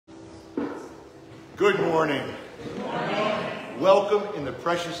Good morning. Good morning. Welcome in the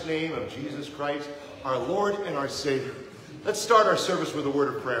precious name of Jesus Christ, our Lord and our Savior. Let's start our service with a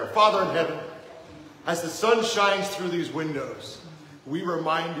word of prayer. Father in heaven, as the sun shines through these windows, we are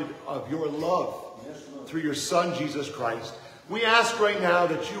reminded of your love through your Son, Jesus Christ. We ask right now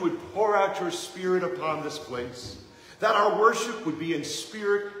that you would pour out your Spirit upon this place, that our worship would be in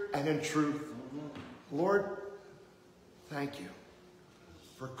spirit and in truth. Lord, thank you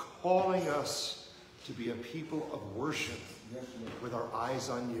for calling us to be a people of worship with our eyes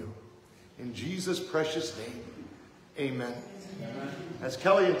on you. In Jesus' precious name, amen. As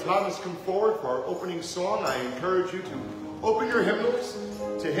Kelly and Thomas come forward for our opening song, I encourage you to open your hymnals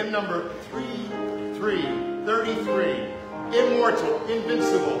to hymn number 333, Immortal,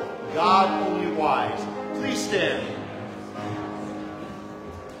 Invincible, God Only Wise. Please stand.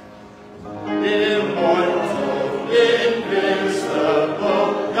 Immortal,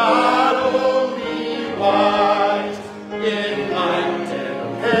 invincible, God only wise,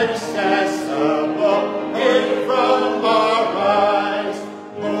 enlightened, accessible, hid from our eyes,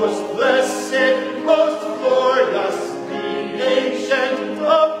 most blessed, most glorious, the Ancient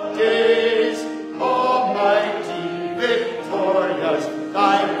of Days, almighty, victorious,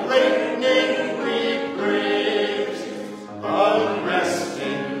 thy great name we praise,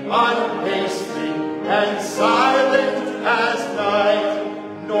 unresting, unhasting, and silent as night,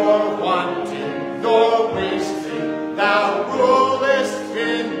 nor wanting, nor wasting, thou rulest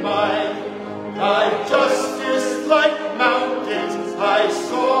in might. Thy justice like mountains, thy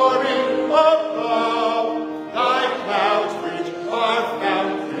soaring above, thy clouds which are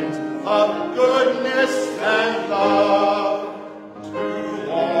fountains of goodness and love.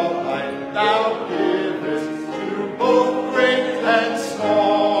 To all life thou givest, to both great and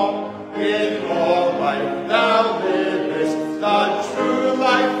small. In all life thou livest, the true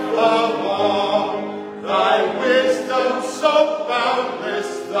life of all. Thy wisdom so boundless,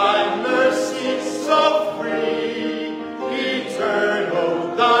 thy mercy so free,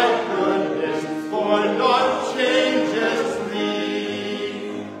 eternal thy goodness, for naught changes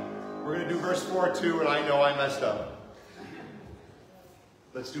thee. We're going to do verse 4 too, and I know I messed up.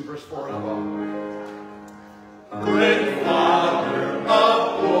 Let's do verse 4 as well. Great Father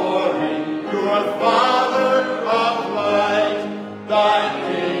of glory, your Father of light, thine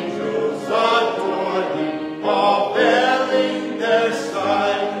angels adore thee, all veiling their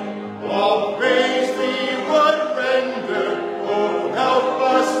sight. All praise we would render, oh help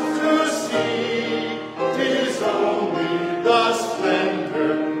us to see, 'tis only the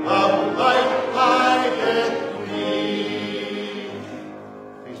splendor of light hideth thee.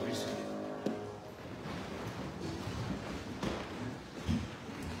 Please be seated.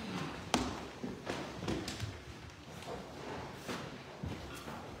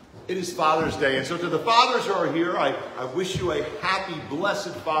 It is Father's Day, and so to the fathers who are here, I wish you a happy,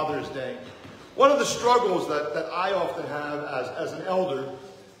 blessed Father's Day. One of the struggles that I often have as an elder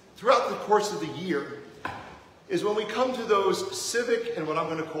throughout the course of the year is when we come to those civic and what I'm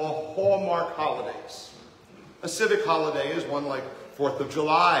going to call hallmark holidays. A civic holiday is one like 4th of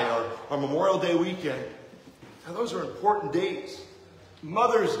July or Memorial Day weekend. Now those are important days.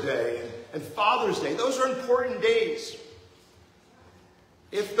 Mother's Day and Father's Day, those are important days.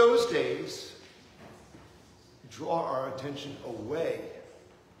 If those days draw our attention away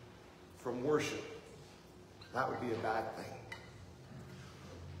from worship, that would be a bad thing.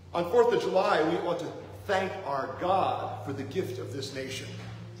 On 4th of July, we ought to thank our God for the gift of this nation.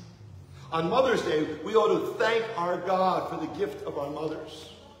 On Mother's Day, we ought to thank our God for the gift of our mothers.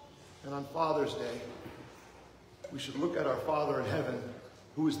 And on Father's Day, we should look at our Father in heaven,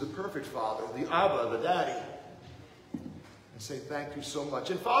 who is the perfect Father, the Abba, the Daddy, and say thank you so much.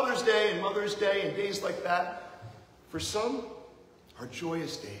 And Father's Day and Mother's Day and days like that, for some, are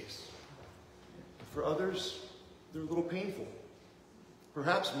joyous days. But for others, they're a little painful.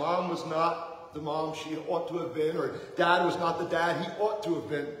 Perhaps mom was not the mom she ought to have been, or dad was not the dad he ought to have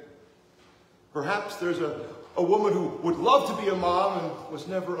been. Perhaps there's a woman who would love to be a mom and was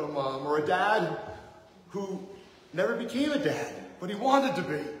never a mom, or a dad who never became a dad, but he wanted to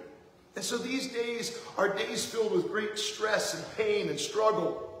be. And so these days are days filled with great stress and pain and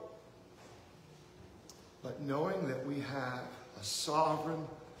struggle. But knowing that we have a sovereign,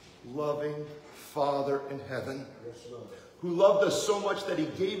 loving Father in heaven, who loved us so much that he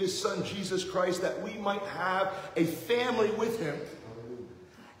gave his Son, Jesus Christ, that we might have a family with him,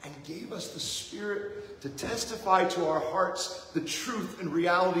 and gave us the Spirit to testify to our hearts the truth and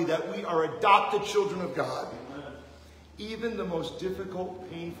reality that we are adopted children of God. Even the most difficult,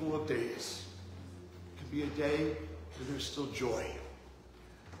 painful of days can be a day where there's still joy.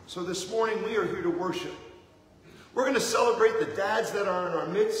 So this morning we are here to worship. We're going to celebrate the dads that are in our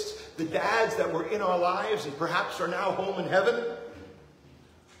midst, the dads that were in our lives and perhaps are now home in heaven.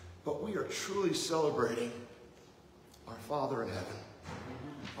 But we are truly celebrating our Father in heaven,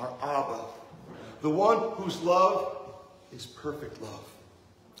 our Abba, the one whose love is perfect love.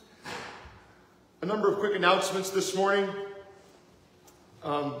 A number of quick announcements this morning.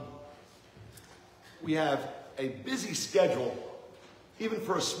 We have a busy schedule, even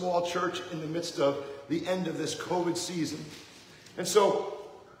for a small church in the midst of the end of this COVID season. And so,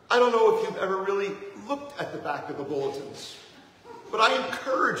 I don't know if you've ever really looked at the back of the bulletins, but I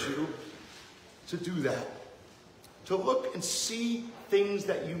encourage you to do that. To look and see things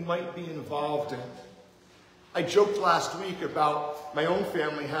that you might be involved in. I joked last week about my own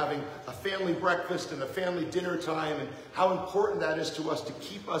family having a family breakfast and a family dinner time and how important that is to us to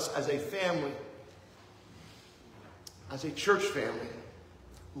keep us as a family, as a church family.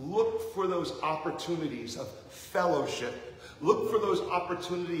 Look for those opportunities of fellowship. Look for those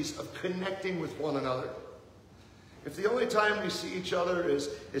opportunities of connecting with one another. If the only time we see each other is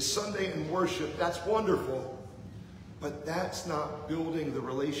Sunday in worship, that's wonderful. But that's not building the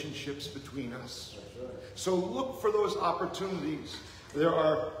relationships between us. So look for those opportunities. There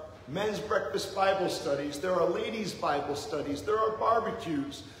are men's breakfast Bible studies. There are ladies' Bible studies. There are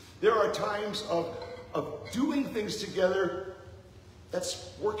barbecues. There are times of doing things together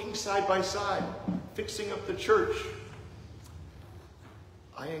that's working side by side, fixing up the church.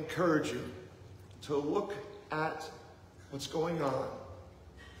 I encourage you to look at what's going on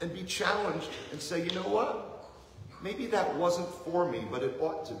and be challenged and say, you know what? Maybe that wasn't for me, but it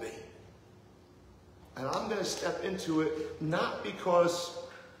ought to be. And I'm going to step into it not because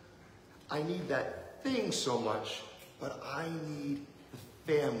I need that thing so much, but I need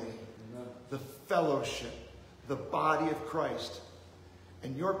the family, the fellowship, the body of Christ.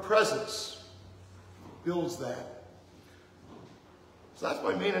 And your presence builds that. So that's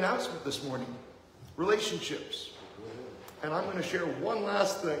my main announcement this morning. Relationships. And I'm going to share one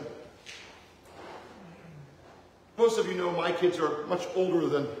last thing. Most of you know my kids are much older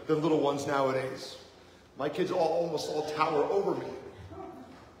than little ones nowadays. My kids almost all tower over me.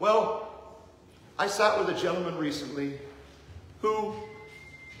 Well, I sat with a gentleman recently who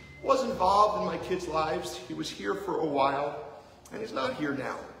was involved in my kids' lives. He was here for a while, and he's not here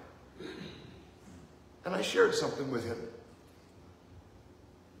now. And I shared something with him.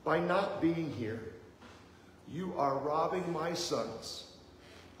 By not being here, you are robbing my sons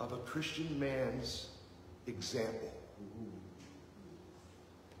of a Christian man's example.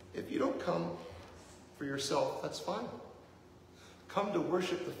 If you don't come for yourself, that's fine. Come to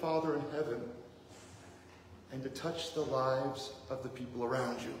worship the Father in heaven and to touch the lives of the people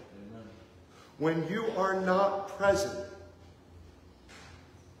around you. Amen. When you are not present,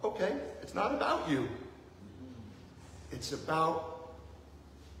 okay, it's not about you. It's about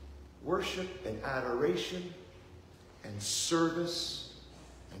worship and adoration and service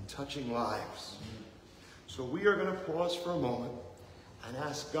and touching lives. So we are going to pause for a moment and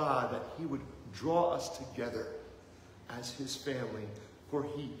ask God that he would draw us together as his family, for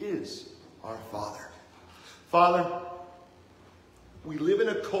he is our Father. Father, we live in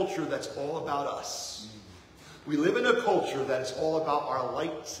a culture that's all about us. We live in a culture that is all about our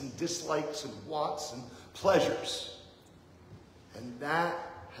likes and dislikes and wants and pleasures. And that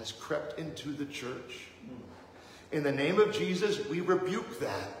has crept into the church. In the name of Jesus, we rebuke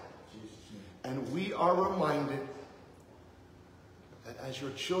that. And we are reminded that as your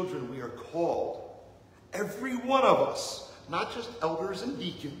children, we are called, every one of us, not just elders and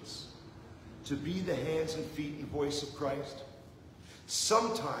deacons, to be the hands and feet and voice of Christ.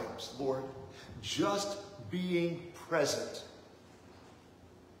 Sometimes, Lord, just being present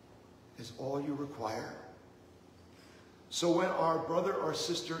is all you require. So when our brother or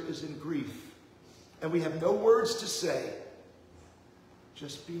sister is in grief and we have no words to say,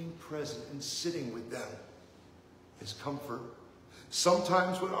 just being present and sitting with them is comfort.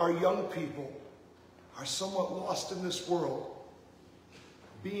 Sometimes when our young people are somewhat lost in this world,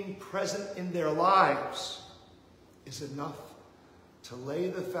 being present in their lives is enough to lay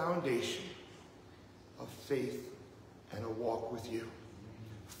the foundation of faith and a walk with you.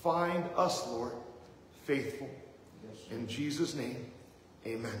 Find us, Lord, faithful. In Jesus' name,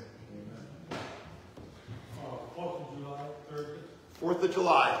 amen. 4th of July, Thursday. 4th of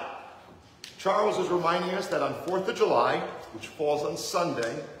July. Charles is reminding us that on 4th of July, which falls on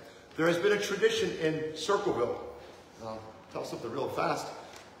Sunday, there has been a tradition in Circleville. Tell something real fast.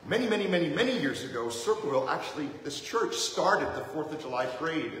 Many years ago, Circleville, actually, this church started the 4th of July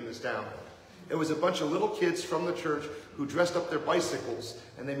parade in this town. It was a bunch of little kids from the church who dressed up their bicycles,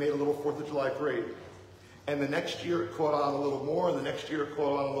 and they made a little 4th of July parade. And the next year it caught on a little more, and the next year it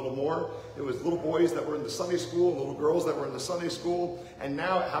caught on a little more. It was little boys that were in the Sunday school, little girls that were in the Sunday school, and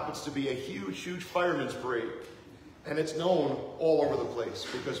now it happens to be a huge, huge fireman's parade. And it's known all over the place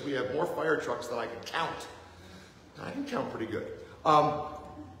because we have more fire trucks than I can count. I can count pretty good.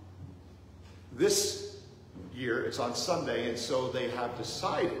 This year it's on Sunday, and so they have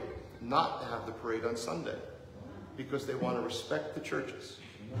decided not to have the parade on Sunday because they want to respect the churches.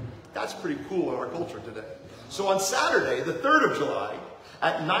 That's pretty cool in our culture today. So on Saturday, the 3rd of July,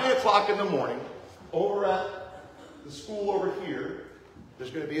 at 9 o'clock in the morning, over at the school over here,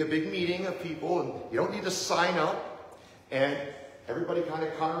 there's going to be a big meeting of people, and you don't need to sign up, and everybody kind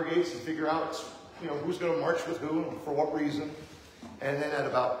of congregates and figure out, who's going to march with who and for what reason. And then at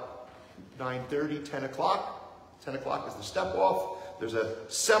about 9:30, 10 o'clock, 10 o'clock is the step off. There's a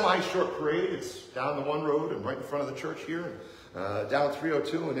semi-short parade. It's down the one road and right in front of the church here, down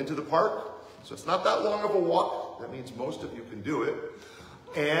 302 and into the park. So it's not that long of a walk. That means most of you can do it.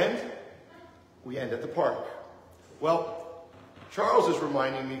 And we end at the park. Well, Charles is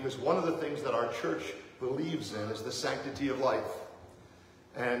reminding me because one of the things that our church believes in is the sanctity of life.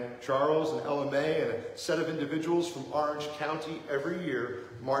 And Charles and Ella May and a set of individuals from Orange County every year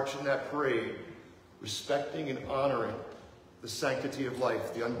march in that parade, respecting and honoring the sanctity of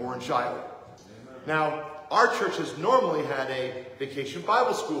life, the unborn child. Now, our church has normally had a vacation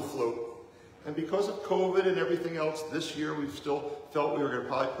Bible school float. And because of COVID and everything else, this year we've still felt we were going to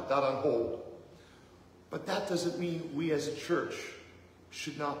probably put that on hold. But that doesn't mean we as a church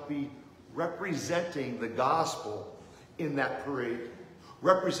should not be representing the gospel in that parade,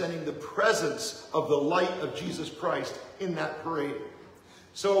 representing the presence of the light of Jesus Christ in that parade.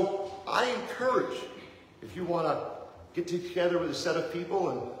 So I encourage, if you want to get together with a set of people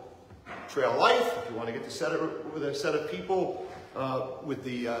and Trail Life, if you want to get together with a set of people with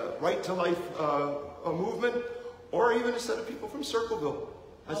the Right to Life movement, or even a set of people from Circleville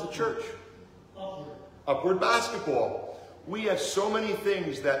as a church. Upward Basketball. We have so many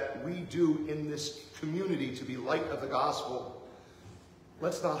things that we do in this community to be light of the gospel.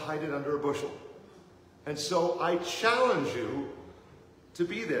 Let's not hide it under a bushel. And so I challenge you to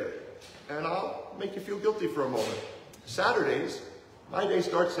be there. And I'll make you feel guilty for a moment. Saturdays, my day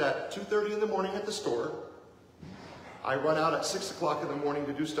starts at 2:30 in the morning at the store. I run out at 6 o'clock in the morning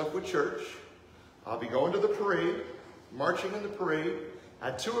to do stuff with church. I'll be going to the parade, marching in the parade.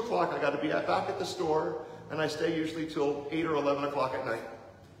 At 2 o'clock, I got to be back at the store, and I stay usually till 8 or 11 o'clock at night.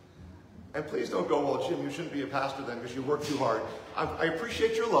 And please don't go, well, Jim, you shouldn't be a pastor then because you work too hard. I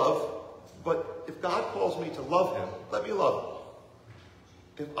appreciate your love, but if God calls me to love him, let me love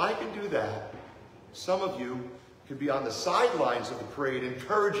him. If I can do that, some of you can be on the sidelines of the parade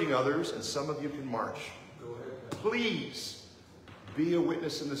encouraging others, and some of you can march. Please be a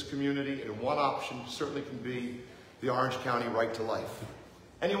witness in this community, and one option certainly can be the Orange County Right to Life.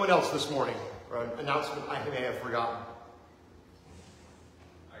 Anyone else this morning? Or an announcement I may have forgotten?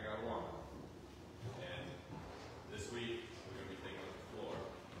 I got one. And this week, we're going to be taking up the floor.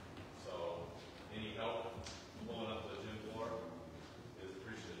 So, any help pulling up the gym floor is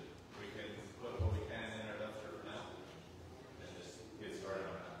appreciated. We can put what we can in our dumpster for now and just get started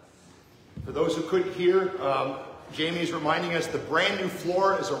on that. For those who couldn't hear, Jamie is reminding us the brand new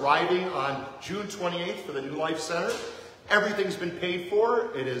floor is arriving on June 28th for the New Life Center. Everything's been paid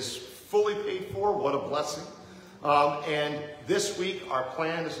for. It is fully paid for. What a blessing. And this week, our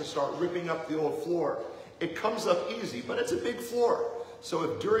plan is to start ripping up the old floor. It comes up easy, but it's a big floor. So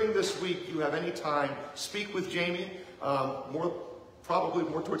if during this week you have any time, speak with Jamie. Probably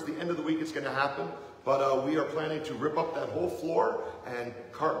more towards the end of the week it's going to happen. But we are planning to rip up that whole floor and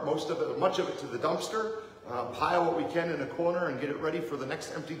cart much of it to the dumpster. Pile what we can in a corner and get it ready for the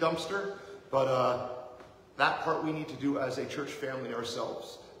next empty dumpster. But that part we need to do as a church family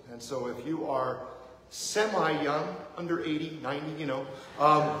ourselves. And so if you are semi-young, under 80, 90,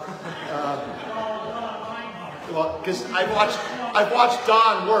 well, because I've watched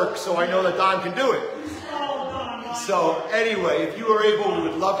Don work, so I know that Don can do it. So anyway, if you are able, we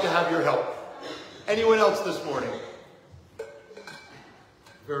would love to have your help. Anyone else this morning?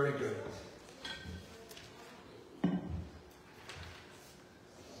 Very good.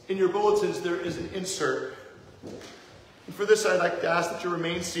 In your bulletins, there is an insert. And for this, I'd like to ask that you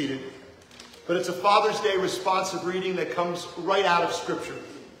remain seated. But it's a Father's Day responsive reading that comes right out of Scripture.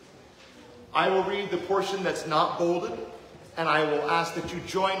 I will read the portion that's not bolded, and I will ask that you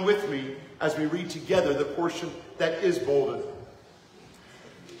join with me as we read together the portion that is bolded.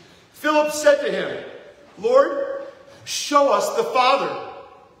 Philip said to him, "Lord, show us the Father,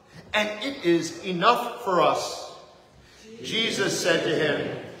 and it is enough for us. Jesus said to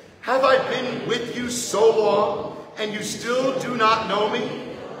him, have I been with you so long, and you still do not know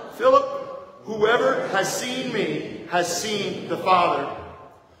me? Philip, whoever has seen me has seen the Father.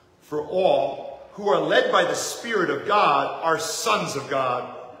 For all who are led by the Spirit of God are sons of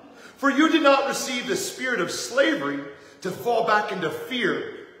God. For you did not receive the spirit of slavery to fall back into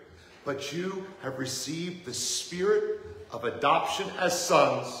fear, but you have received the spirit of adoption as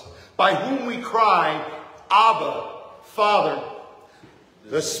sons, by whom we cry, Abba, Father.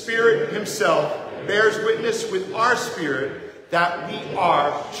 The Spirit himself bears witness with our spirit that we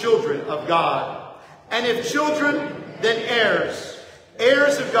are children of God. And if children, then heirs,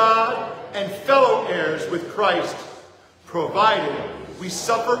 heirs of God and fellow heirs with Christ, provided we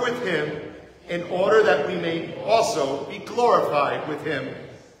suffer with him in order that we may also be glorified with him.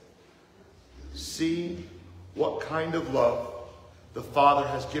 See what kind of love the Father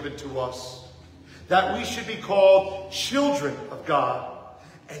has given to us, that we should be called children of God.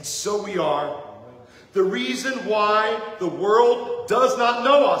 And so we are. The reason why the world does not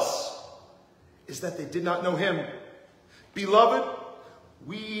know us is that they did not know him. Beloved,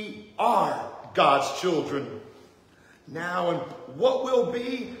 we are God's children. Now, and what will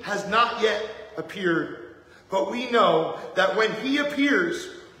be has not yet appeared. But we know that when he appears,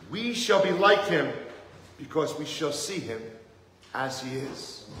 we shall be like him, because we shall see him as he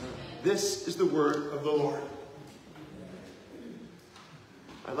is. This is the word of the Lord.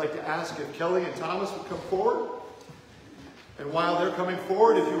 I'd like to ask if Kelly and Thomas would come forward. And while they're coming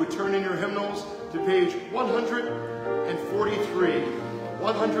forward, if you would turn in your hymnals to page 143.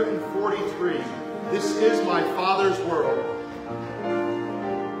 143. This is my Father's world.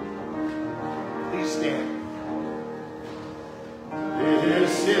 Please stand.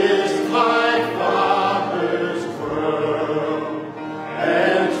 This is my Father's world,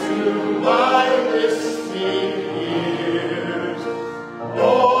 and to my listening ears,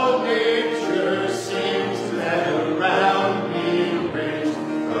 all nature sings, and around me rings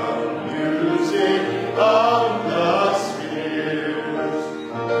the music of the spheres.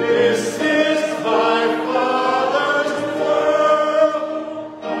 This is my Father's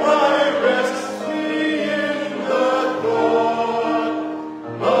world, my rest me in the thought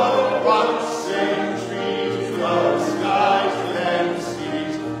of rocks and trees, of skies and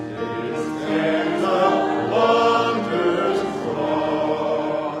seas, and the wonders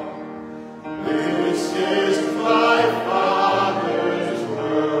wrought. This is my Father's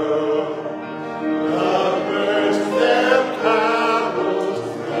world. The birds their carols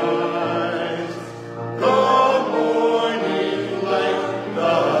rise, the morning light,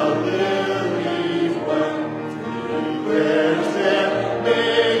 the lily white, declares their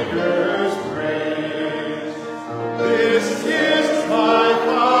Maker's praise. This is my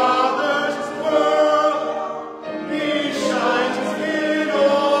Father's world. He shines in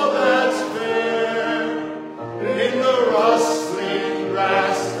all that's fair. In the rustling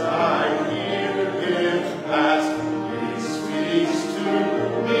grass I hear him pass. He speaks to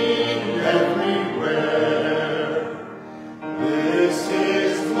me everywhere. This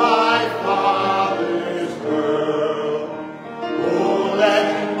is my Father's world. Oh,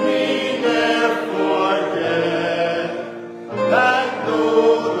 let me ne'er forget that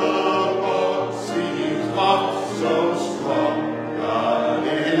though the world seems oft so strong, God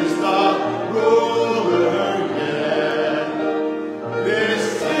is the ruler yet. This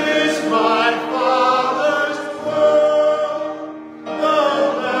is my Father's world. The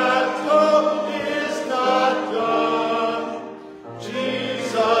battle is not done.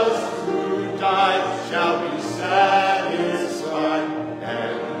 Jesus who died shall be satisfied,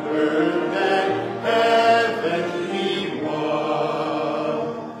 and earth and heaven he won.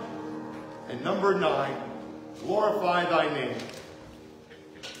 And number 9, glorify thy name.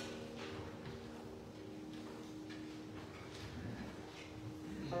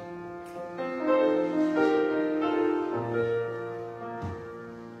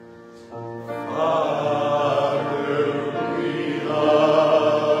 Father, we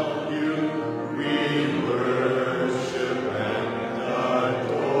love you, we worship and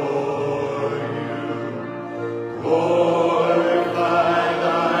adore you. Glorify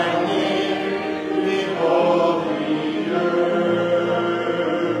thy name in all the earth.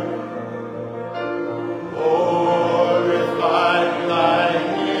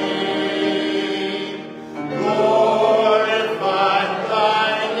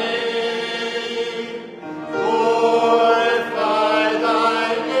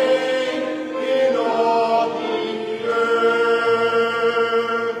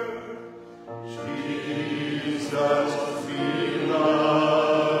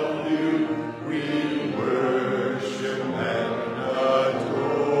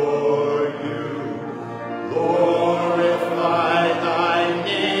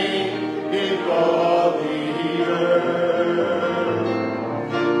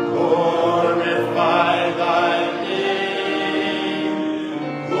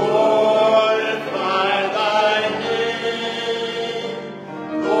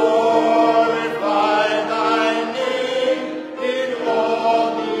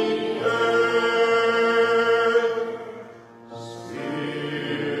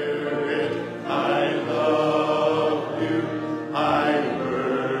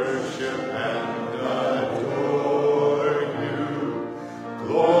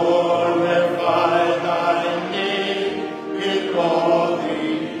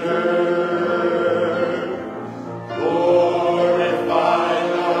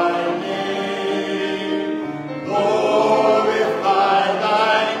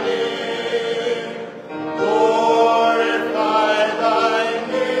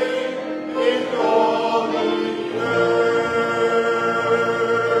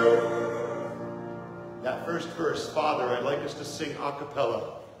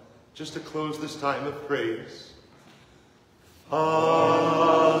 cappella, just to close this time of praise.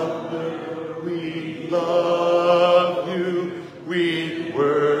 Father, we love you, we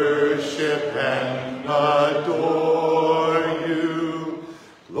worship and adore you.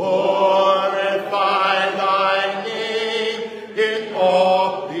 Glorify thy name in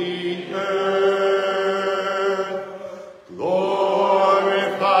all the earth.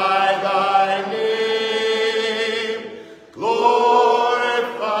 Glorify thy name.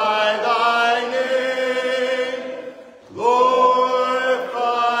 Glorify thy name.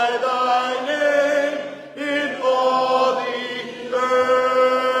 Glorify thy name in all the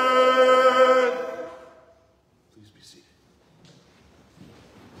earth. Please be seated.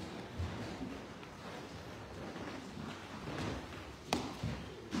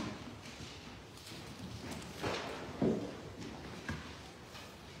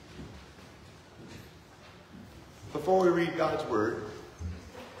 Before we read God's word,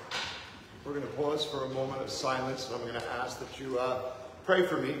 we're going to pause for a moment of silence, and I'm going to ask that you pray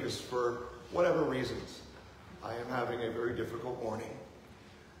for me, because for whatever reasons, I am having a very difficult morning.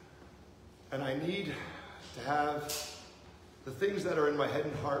 And I need to have the things that are in my head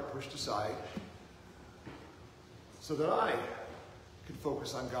and heart pushed aside so that I can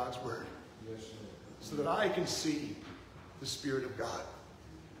focus on God's word, so that I can see the Spirit of God.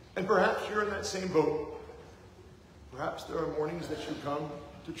 And perhaps you're in that same boat. Perhaps there are mornings that you come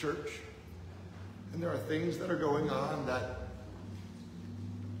to church and there are things that are going on that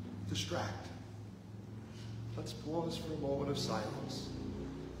distract. Let's pause for a moment of silence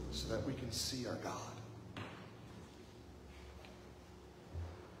so that we can see our God.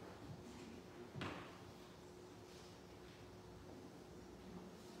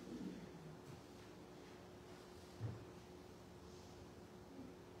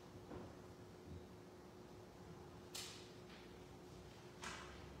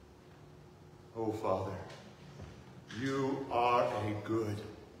 Oh, Father, you are a good,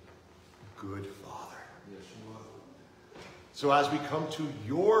 good Father. Yes, you are. So as we come to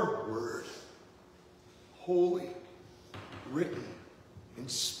your word, holy, written,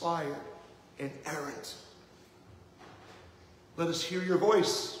 inspired, inerrant, let us hear your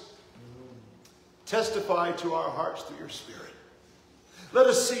voice. Testify to our hearts through your Spirit. Let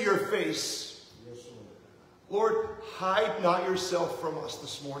us see your face. Yes, Lord, hide not yourself from us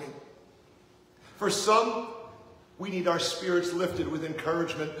this morning. For some, we need our spirits lifted with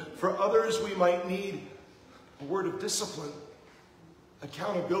encouragement. For others, we might need a word of discipline,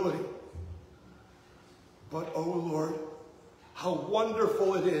 accountability. But, oh Lord, how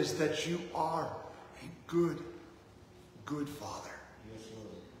wonderful it is that you are a good, good Father. Yes,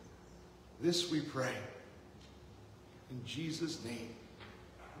 Lord. This we pray. In Jesus' name,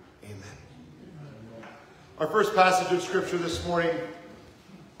 amen. Our first passage of Scripture this morning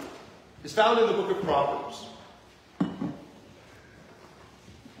is found in the book of Proverbs.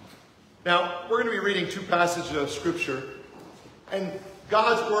 Now, we're going to be reading two passages of Scripture, and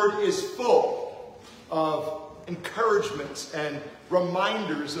God's Word is full of encouragements and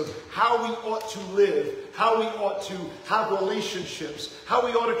reminders of how we ought to live, how we ought to have relationships, how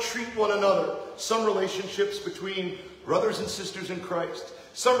we ought to treat one another. Some relationships between brothers and sisters in Christ,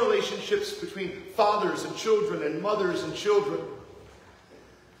 some relationships between fathers and children and mothers and children.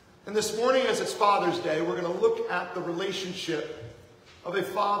 And this morning, as it's Father's Day, we're going to look at the relationship of a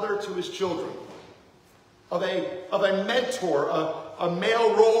father to his children, of a mentor, a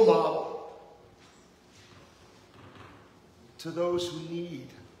male role model to those who need,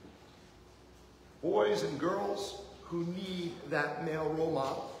 boys and girls who need that male role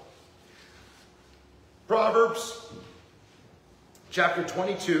model. Proverbs chapter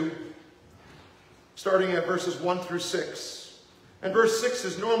 22, starting at verses 1 through 6. And verse 6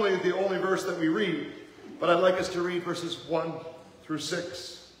 is normally the only verse that we read, but I'd like us to read verses 1 through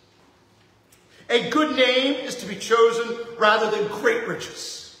 6. A good name is to be chosen rather than great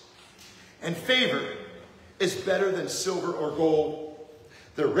riches, and favor is better than silver or gold.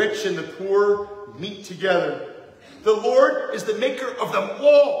 The rich and the poor meet together. The Lord is the maker of them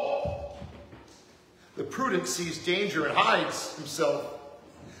all. The prudent sees danger and hides himself,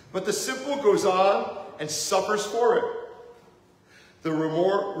 but the simple goes on and suffers for it. The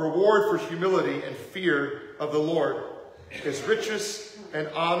reward for humility and fear of the Lord is riches and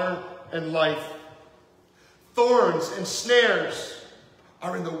honor and life. Thorns and snares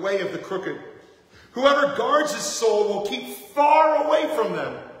are in the way of the crooked. Whoever guards his soul will keep far away from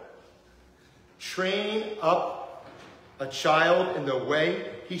them. Train up a child in the way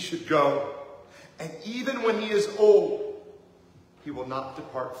he should go, and even when he is old, he will not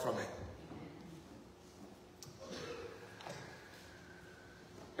depart from it.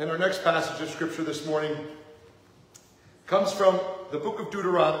 And our next passage of Scripture this morning comes from the book of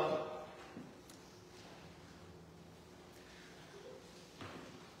Deuteronomy.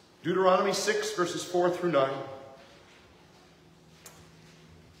 Deuteronomy 6, verses 4 through 9.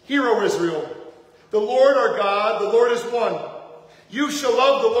 Hear, O Israel, the Lord our God, the Lord is one. You shall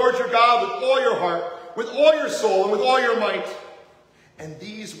love the Lord your God with all your heart, with all your soul, and with all your might. And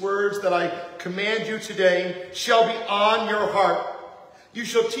these words that I command you today shall be on your heart. You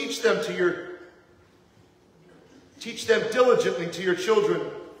shall teach them diligently to your children,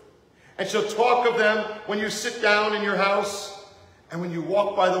 and shall talk of them when you sit down in your house, and when you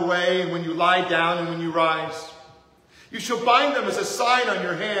walk by the way, and when you lie down, and when you rise. You shall bind them as a sign on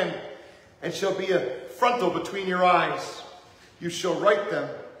your hand, and shall be a frontal between your eyes. You shall write them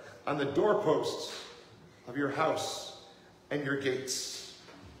on the doorposts of your house and your gates.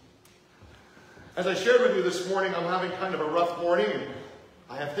 As I shared with you this morning, I'm having kind of a rough morning, and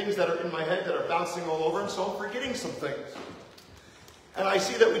I have things that are in my head that are bouncing all over, and so I'm forgetting some things. And I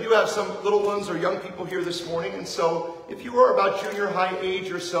see that we do have some little ones or young people here this morning, and so if you are about junior high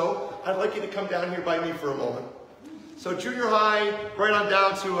age or so, I'd like you to come down here by me for a moment. So junior high, right on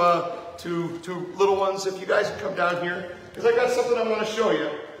down to little ones, if you guys can come down here, because I got something I want to show you,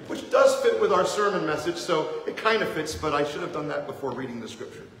 which does fit with our sermon message, so it kind of fits, but I should have done that before reading the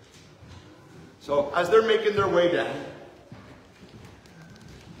scripture. So as they're making their way down,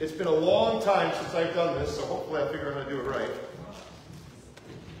 it's been a long time since I've done this, so hopefully I figure I'm going to do it right.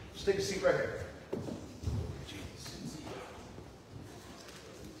 Just take a seat right here.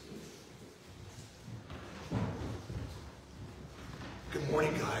 Good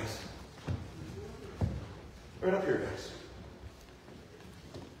morning, guys. Right up here, guys.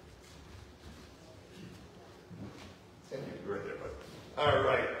 Thank you. Right there, bud. All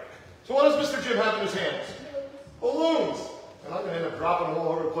right. So what does Mr. Jim have in his hands? Balloons. And I'm going to end up dropping them all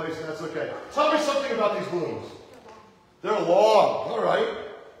over the place, and that's okay. Tell me something about these balloons. They're long. All right.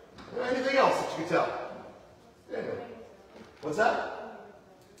 Anything else that you can tell? Anyway. What's that?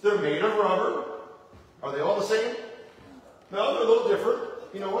 They're made of rubber. Are they all the same? No, they're a little different.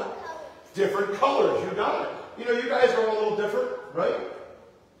 You know what? Different colors. You got it. You know, you guys are all a little different, right?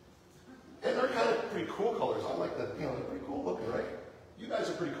 And they're kind of pretty cool colors. I like that. You know, they're pretty cool looking, right? You guys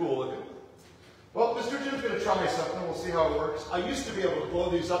are pretty cool looking. Well, Mr. Jim's going to try something. We'll see how it works. I used to be able to blow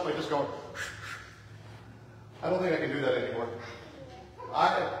these up by just going. I don't think I can do that anymore.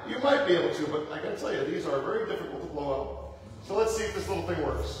 You might be able to, but I got to tell you, these are very difficult to blow up. So let's see if this little thing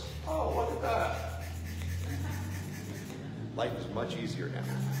works. Oh, look at that. Life is much easier now.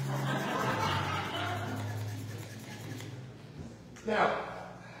 Now,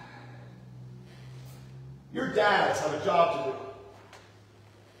 your dads have a job to do.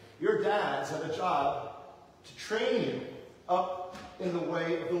 Your dads have a job to train you up in the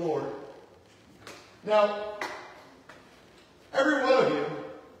way of the Lord. Now, every one of you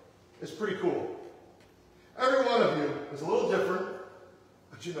is pretty cool. Every one of you is a little different,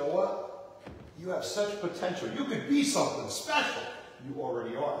 but you know what? You have such potential. You could be something special. You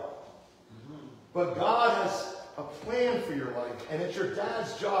already are. But God has a plan for your life, and it's your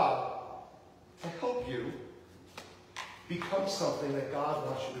dad's job to help you become something that God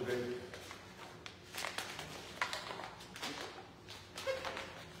wants you to be.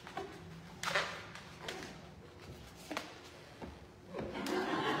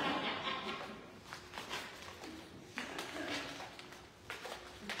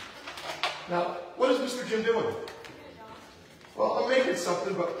 Now, what is Mr. Jim doing? Well, I'm making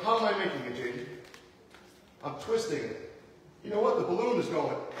something, but how am I making it, JD? I'm twisting it. You know what? The balloon is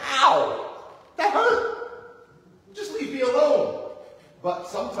going, ow! That hurt! Just leave me alone. But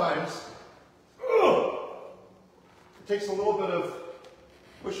sometimes, it takes a little bit of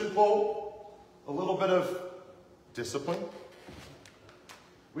push and pull, a little bit of discipline.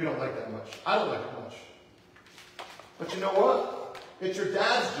 We don't like that much. I don't like it much. But you know what? It's your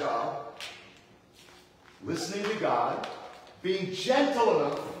dad's job, listening to God, being gentle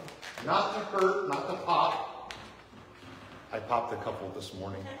enough not to hurt, not to pop. I popped a couple this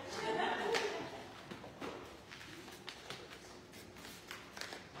morning.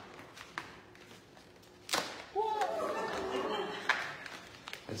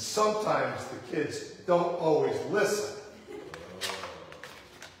 And sometimes the kids don't always listen.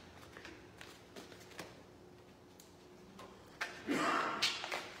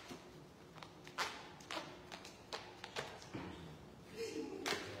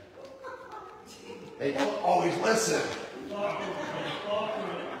 They don't always listen.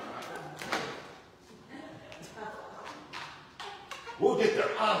 We'll get there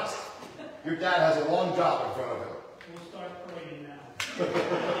honest. Your dad has a long job in front of him. We'll start praying now. There we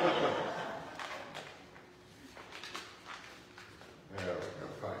go,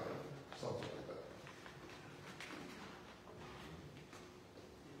 kind of. Something like that.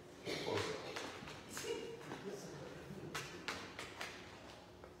 Close it.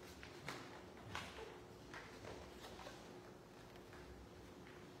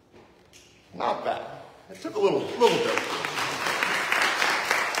 Not bad. It took a little bit.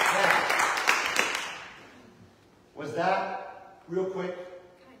 Now, was that real quick?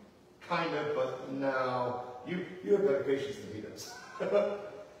 Kind of, but no. You have better patience than he does.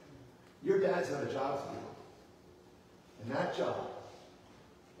 Your dad's got a job to do. And that job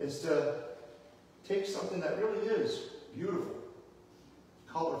is to take something that really is beautiful,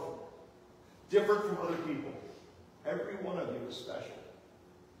 colorful, different from other people. Every one of you is special.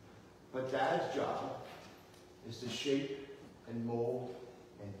 But Dad's job is to shape and mold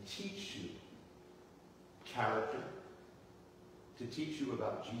and teach you character, to teach you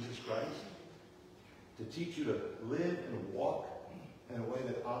about Jesus Christ, to teach you to live and walk in a way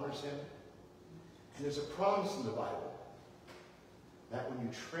that honors him. And there's a promise in the Bible that when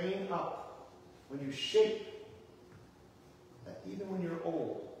you train up, when you shape, that even when you're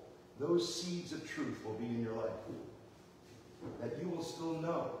old, those seeds of truth will be in your life. That you will still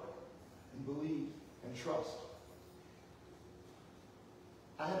know and believe and trust.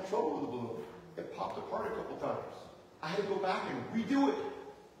 I had trouble with the balloon. It popped apart a couple times. I had to go back and redo it.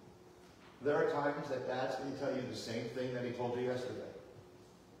 There are times that Dad's going to tell you the same thing that he told you yesterday.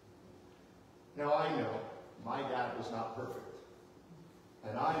 Now I know my dad was not perfect.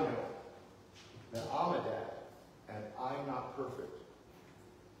 And I know that I'm a dad and I'm not perfect.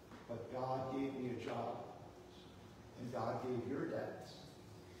 But God gave me a job. And God gave your dads.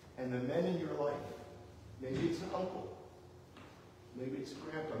 And the men in your life, maybe it's an uncle, maybe it's a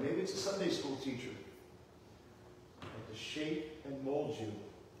grandpa, maybe it's a Sunday school teacher, but to shape and mold you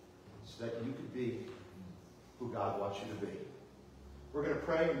so that you could be who God wants you to be. We're going to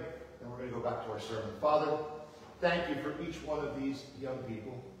pray, and then we're going to go back to our sermon. Father, thank you for each one of these young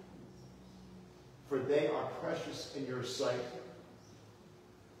people, for they are precious in your sight.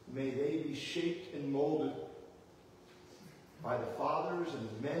 May they be shaped and molded by the fathers and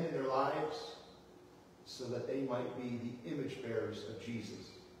the men in their lives, so that they might be the image bearers of Jesus.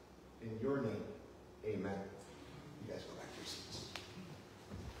 In your name, amen. You guys go back to your seats.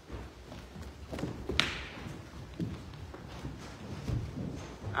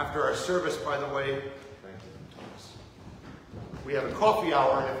 After our service, by the way, we have a coffee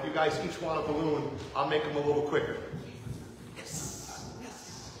hour, and if you guys each want a balloon, I'll make them a little quicker.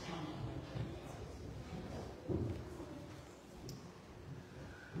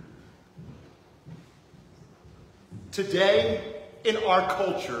 Today, in our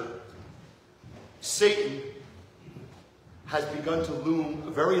culture, Satan has begun to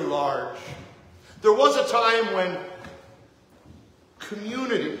loom very large. There was a time when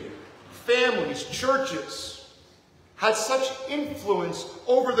community, families, churches had such influence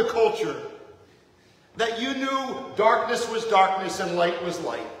over the culture that you knew darkness was darkness and light was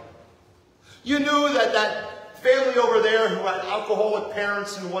light. You knew that that family over there who had alcoholic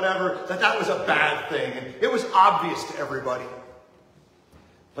parents and whatever, that was a bad thing. And it was obvious to everybody.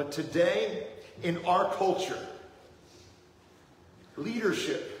 But today, in our culture,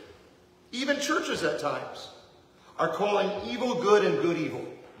 leadership, even churches at times, are calling evil good and good evil.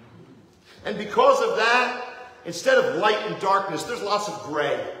 And because of that, instead of light and darkness, there's lots of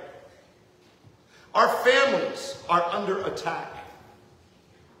gray. Our families are under attack.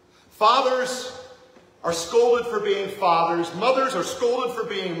 Fathers are scolded for being fathers. Mothers are scolded for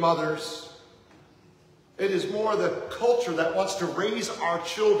being mothers. It is more the culture that wants to raise our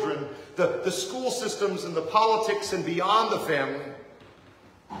children, the school systems and the politics and beyond the family.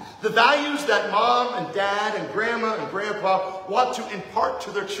 The values that mom and dad and grandma and grandpa want to impart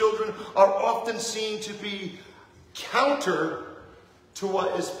to their children are often seen to be counter to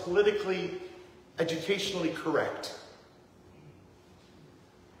what is politically, educationally correct.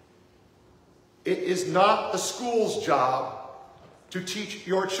 It is not the school's job to teach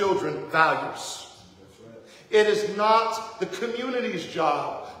your children values. It is not the community's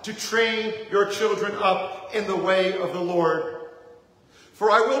job to train your children up in the way of the Lord.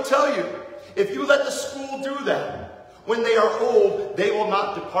 For I will tell you, if you let the school do that, when they are old, they will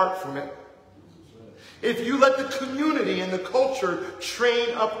not depart from it. If you let the community and the culture train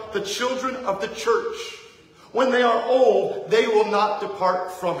up the children of the church, when they are old, they will not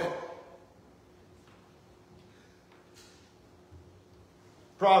depart from it.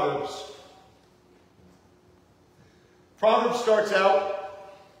 Proverbs. Proverbs starts out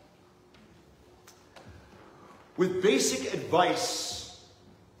with basic advice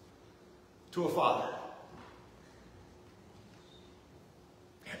to a father.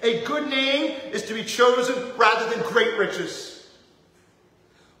 A good name is to be chosen rather than great riches.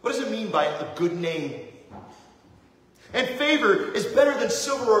 What does it mean by a good name? And favor is better than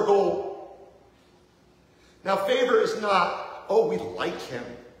silver or gold. Now, favor is not, oh, we like him.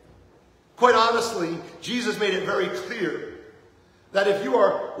 Quite honestly, Jesus made it very clear that if you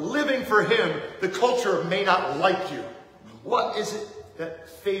are living for him, the culture may not like you. What is it that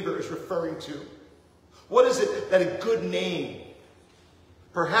favor is referring to? What is it that a good name?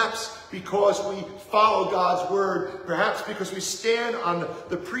 Perhaps because we follow God's word, perhaps because we stand on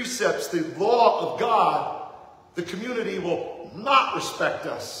the precepts, the law of God, the community will not respect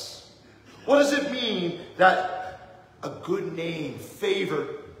us. What does it mean that a good name, favor?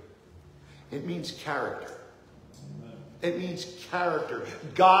 It means character. It means character,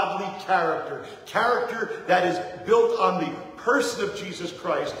 godly character, character that is built on the person of Jesus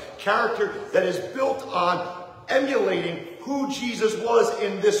Christ, character that is built on emulating who Jesus was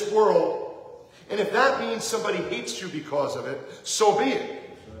in this world. And if that means somebody hates you because of it, so be it.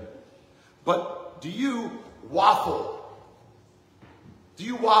 But do you waffle? Do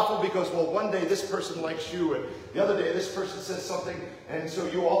you waffle because, well, one day this person likes you and the other day this person says something, and so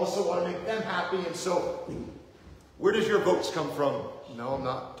you also want to make them happy, and so where does your votes come from? No, I'm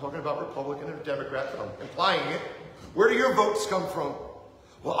not talking about Republican or Democrat. I'm implying it. Where do your votes come from?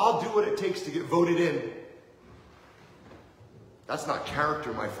 Well, I'll do what it takes to get voted in. That's not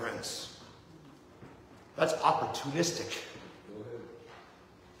character, my friends. That's opportunistic.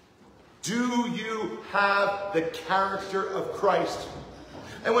 Do you have the character of Christ?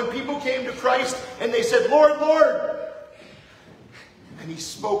 And when people came to Christ and they said, Lord, Lord, and he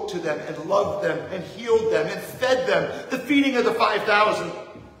spoke to them and loved them and healed them and fed them, the feeding of the 5,000.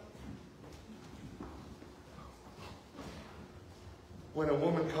 When a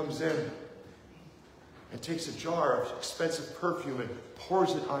woman comes in and takes a jar of expensive perfume and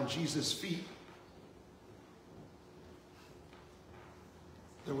pours it on Jesus' feet,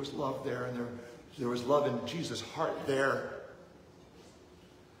 there was love there, and there was love in Jesus' heart there.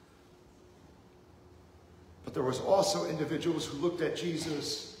 But there was also individuals who looked at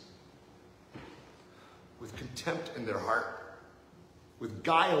Jesus with contempt in their heart, with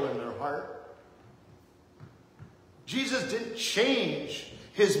guile in their heart. Jesus didn't change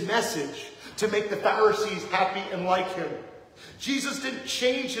his message to make the Pharisees happy and like him. Jesus didn't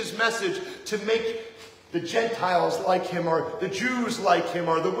change his message to make the Gentiles like him, or the Jews like him,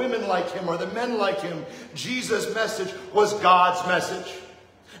 or the women like him, or the men like him. Jesus' message was God's message.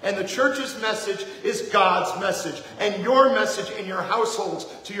 And the church's message is God's message. And your message in your households,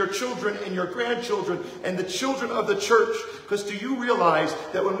 to your children and your grandchildren and the children of the church. Because do you realize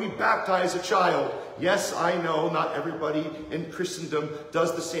that when we baptize a child, yes, I know not everybody in Christendom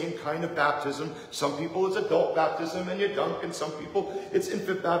does the same kind of baptism. Some people it's adult baptism and you dunk, and some people it's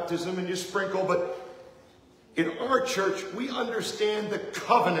infant baptism and you sprinkle. But in our church, we understand the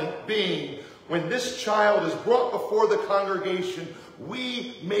covenant being when this child is brought before the congregation,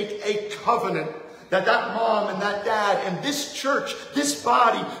 we make a covenant that mom and that dad and this church, this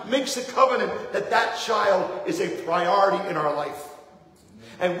body makes a covenant that child is a priority in our life.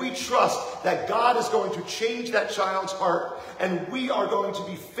 And we trust that God is going to change that child's heart, and we are going to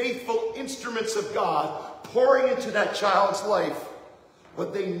be faithful instruments of God, pouring into that child's life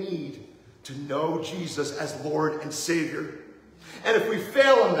what they need to know Jesus as Lord and Savior. And if we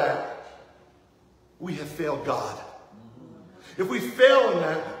fail in that, we have failed God. If we fail in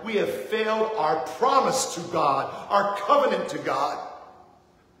that, we have failed our promise to God, our covenant to God.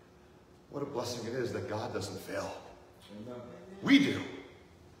 What a blessing it is that God doesn't fail. We do,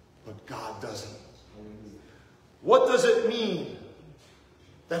 but God doesn't. What does it mean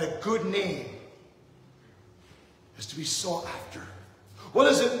that a good name is to be sought after? What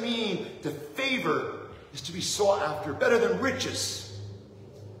does it mean that favor is to be sought after better than riches?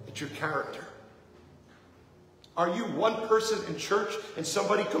 It's your character. Are you one person in church and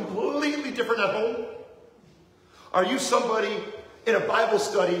somebody completely different at home? Are you somebody in a Bible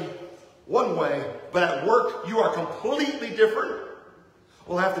study one way, but at work you are completely different?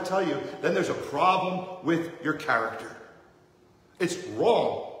 Well, I have to tell you, then there's a problem with your character. It's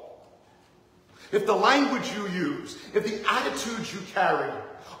wrong. If the language you use, if the attitudes you carry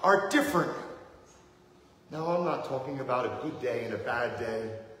are different. Now, I'm not talking about a good day and a bad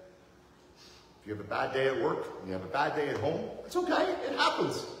day. If you have a bad day at work and you have a bad day at home, it's okay. It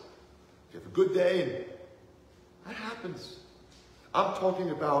happens. If you have a good day, and that happens. I'm talking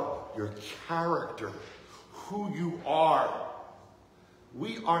about your character, who you are.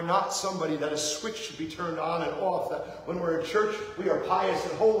 We are not somebody that a switch should be turned on and off. That when we're in church, we are pious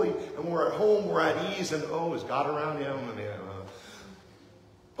and holy, and when we're at home, we're at ease. And oh, is God around? Yeah.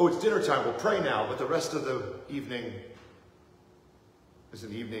 Oh, it's dinner time. We'll pray now. But the rest of the evening is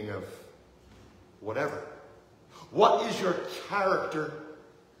an evening of whatever. What is your character?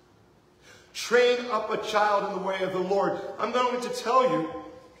 Train up a child in the way of the Lord. I'm going to tell you,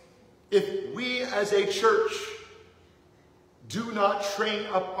 if we as a church do not train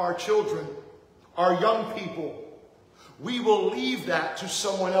up our children, our young people, we will leave that to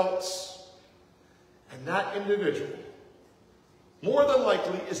someone else. And that individual, more than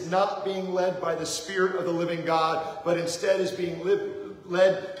likely, is not being led by the Spirit of the living God, but instead is being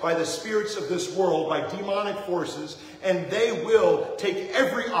led by the spirits of this world, by demonic forces, and they will take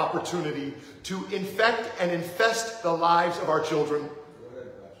every opportunity to infect and infest the lives of our children.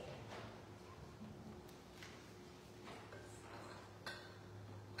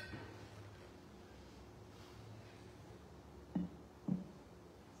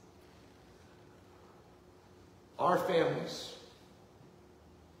 Our families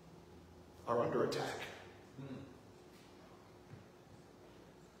are under attack.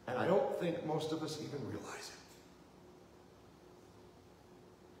 And I don't think most of us even realize it.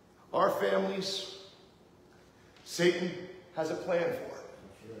 Our families, Satan has a plan for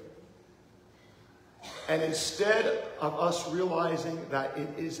it. And instead of us realizing that it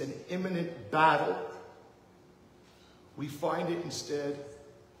is an imminent battle, we find it instead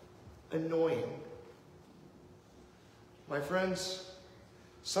annoying. My friends,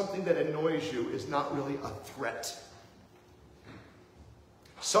 something that annoys you is not really a threat.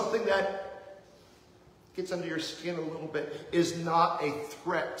 Something that gets under your skin a little bit is not a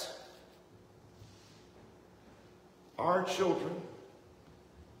threat. Our children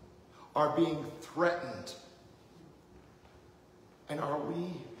are being threatened. And are we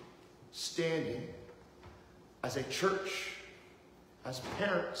standing as a church, as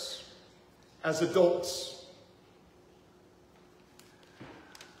parents, as adults?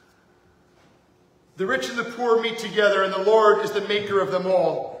 The rich and the poor meet together, and the Lord is the maker of them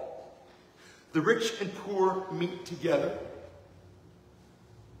all. The rich and poor meet together,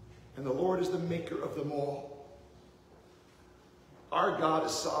 and the Lord is the maker of them all. Our God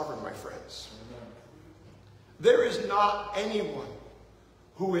is sovereign, my friends. There is not anyone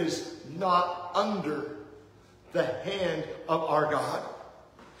who is not under the hand of our God.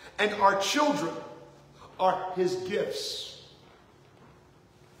 And our children are his gifts.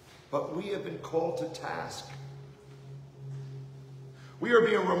 But we have been called to task. We are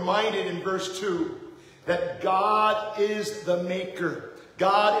being reminded in verse 2 that God is the maker.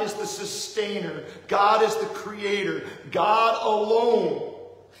 God is the sustainer. God is the creator. God alone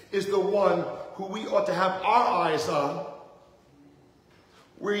is the one who we ought to have our eyes on.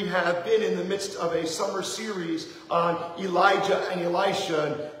 We have been in the midst of a summer series on Elijah and Elisha.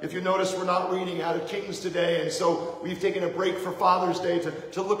 And if you notice, we're not reading out of Kings today. And so we've taken a break for Father's Day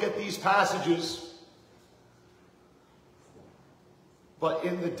to look at these passages. But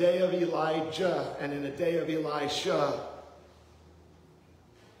in the day of Elijah and in the day of Elisha,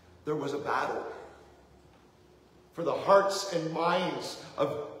 there was a battle for the hearts and minds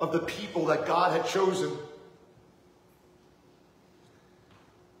of the people that God had chosen.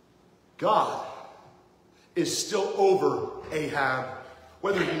 God is still over Ahab,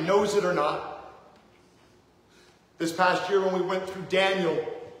 whether he knows it or not. This past year when we went through Daniel,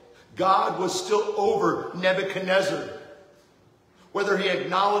 God was still over Nebuchadnezzar, whether he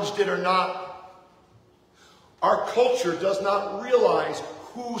acknowledged it or not. Our culture does not realize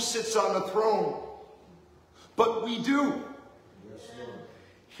who sits on the throne, but we do.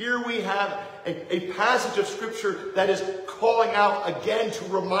 Here we have a passage of Scripture that is calling out again to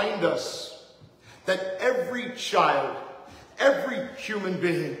remind us that every child, every human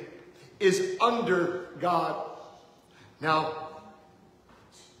being is under God. Now,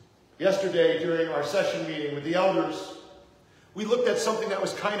 yesterday during our session meeting with the elders, we looked at something that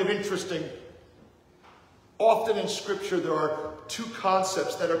was kind of interesting. Often in Scripture there are two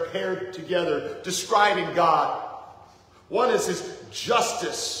concepts that are paired together describing God. One is his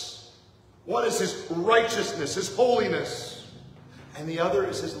justice. One is his righteousness, his holiness. And the other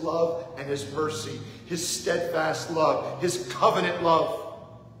is his love and his mercy, his steadfast love, his covenant love.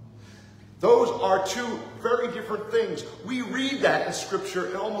 Those are two very different things. We read that in Scripture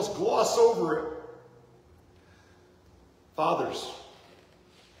and almost gloss over it. Fathers,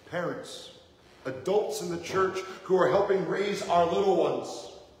 parents, adults in the church who are helping raise our little ones.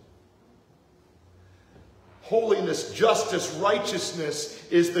 Holiness, justice, righteousness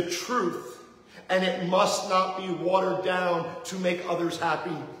is the truth and it must not be watered down to make others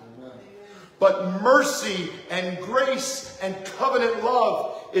happy. But mercy and grace and covenant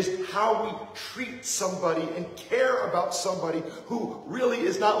love is how we treat somebody and care about somebody who really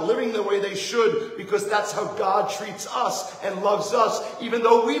is not living the way they should, because that's how God treats us and loves us, even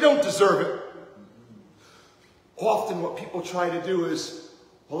though we don't deserve it. Often what people try to do is,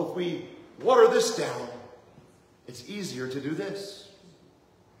 well, if we water this down, it's easier to do this.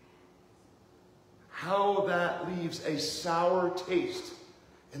 How that leaves a sour taste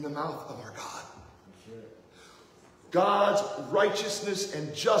in the mouth of our God. God's righteousness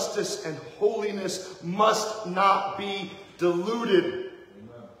and justice and holiness must not be diluted.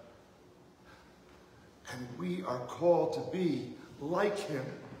 Amen. And we are called to be like him.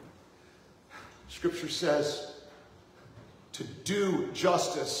 Scripture says to do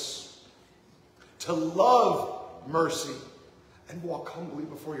justice, to love mercy, and walk humbly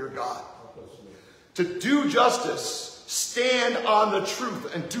before your God. To do justice, stand on the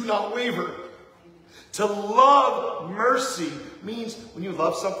truth and do not waver. To love mercy means when you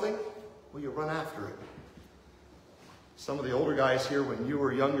love something, well, you run after it. Some of the older guys here, when you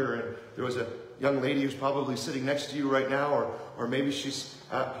were younger and there was a young lady who's probably sitting next to you right now, or maybe she's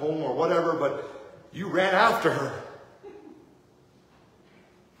at home or whatever, but you ran after her.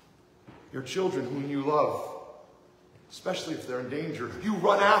 Your children whom you love, especially if they're in danger, you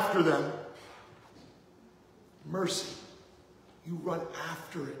run after them. Mercy, you run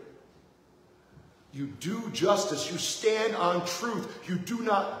after it. You do justice. You stand on truth. You do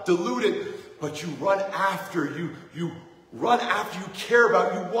not dilute it, but you run after. You run after, you care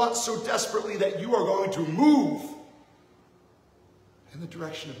about, you want so desperately that you are going to move in the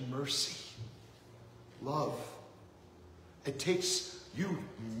direction of mercy, love. It takes you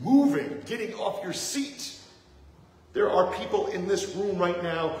moving, getting off your seat. There are people in this room right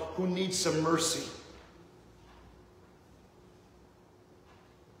now who need some mercy.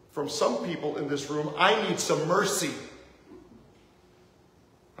 From some people in this room, I need some mercy.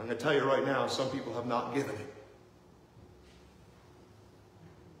 I'm going to tell you right now, some people have not given it.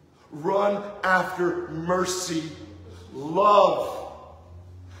 Run after mercy, love.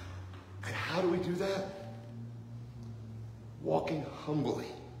 And how do we do that? Walking humbly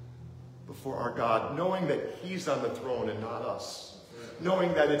before our God, knowing that he's on the throne and not us.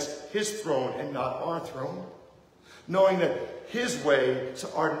 Knowing that it's his throne and not our throne. Knowing that his ways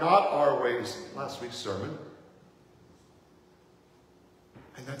are not our ways, last week's sermon.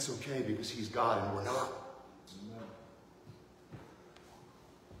 And that's okay because he's God and we're not.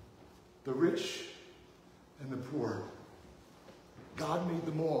 The rich and the poor, God made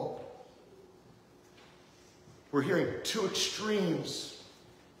them all. We're hearing two extremes.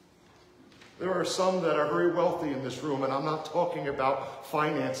 There are some that are very wealthy in this room, and I'm not talking about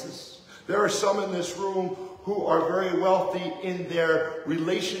finances. There are some in this room who are very wealthy in their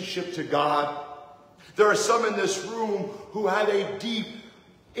relationship to God. There are some in this room who have a deep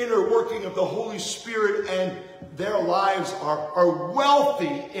inner working of the Holy Spirit and their lives are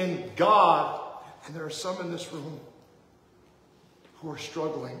wealthy in God. And there are some in this room who are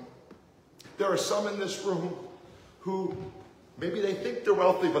struggling. There are some in this room who maybe they think they're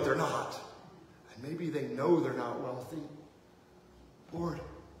wealthy, but they're not. And maybe they know they're not wealthy. Lord,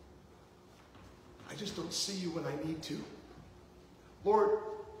 I just don't see you when I need to. Lord,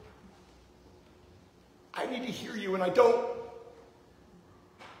 I need to hear you and I don't.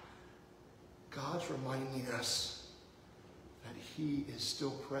 God's reminding us that he is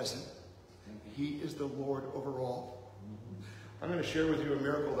still present. And he is the Lord over all. I'm going to share with you a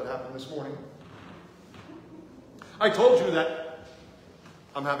miracle that happened this morning. I told you that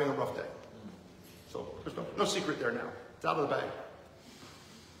I'm having a rough day. So there's no secret there now. It's out of the bag.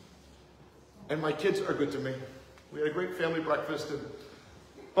 And my kids are good to me. We had a great family breakfast,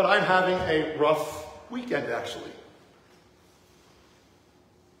 but I'm having a rough weekend, actually.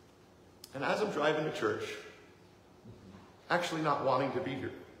 And as I'm driving to church, actually not wanting to be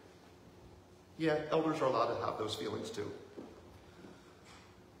here. Yeah, elders are allowed to have those feelings too.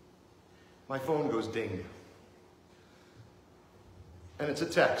 My phone goes ding. And it's a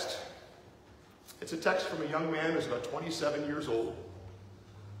text. It's a text from a young man who's about 27 years old,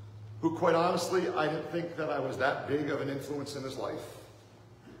 who quite honestly, I didn't think that I was that big of an influence in his life.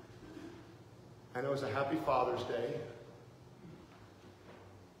 And it was a happy Father's Day.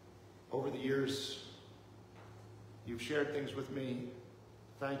 Over the years, you've shared things with me.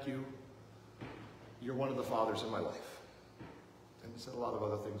 Thank you. You're one of the fathers in my life. And he said a lot of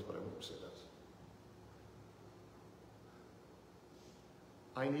other things, but I won't say those.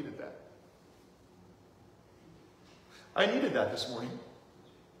 I needed that. I needed that this morning.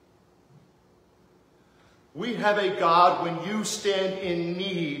 We have a God, when you stand in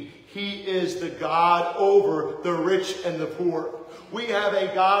need, he is the God over the rich and the poor. We have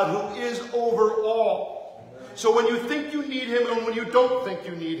a God who is over all. So when you think you need him and when you don't think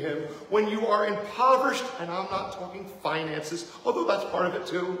you need him, when you are impoverished, and I'm not talking finances, although that's part of it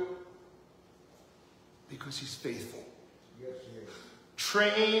too, because he's faithful. Yes, he is.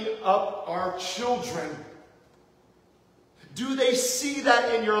 Train up our children. Do they see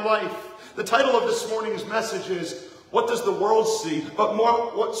that in your life? The title of this morning's message is, what does the world see? But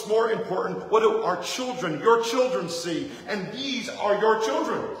what's more important, what do our children, your children see? And these are your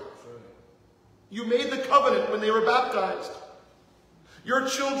children. You made the covenant when they were baptized. Your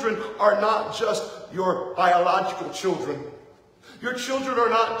children are not just your biological children. Your children are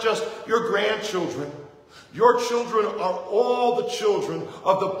not just your grandchildren. Your children are all the children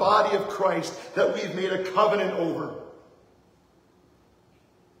of the body of Christ that we've made a covenant over.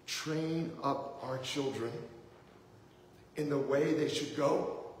 Train up our children in the way they should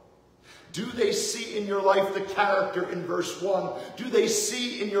go. Do they see in your life the character in verse 1? Do they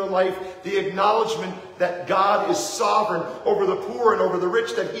see in your life the acknowledgement that God is sovereign over the poor and over the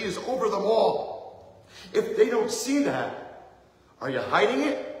rich, that he is over them all? If they don't see that, are you hiding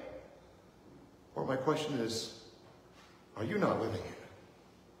it? Or my question is, are you not living it?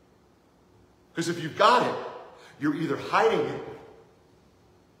 Because if you've got it, you're either hiding it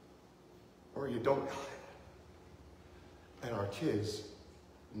or you don't got it. And our kids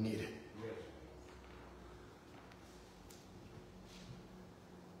need it. Yes.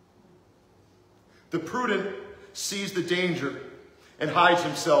 The prudent sees the danger and hides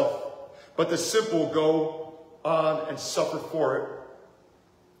himself, but the simple go on and suffer for it.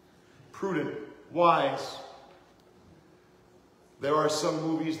 Prudent, wise. There are some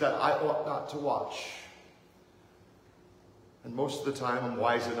movies that I ought not to watch. And most of the time I'm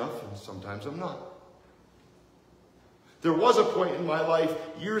wise enough, and sometimes I'm not. There was a point in my life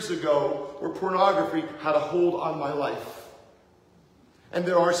years ago where pornography had a hold on my life. And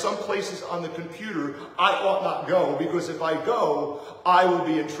there are some places on the computer I ought not go, because if I go, I will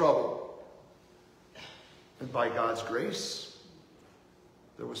be in trouble. And by God's grace,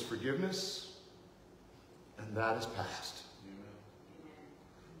 there was forgiveness, and that is past.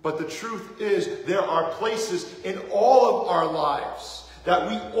 But the truth is, there are places in all of our lives that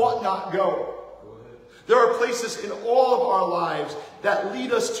we ought not go. There are places in all of our lives that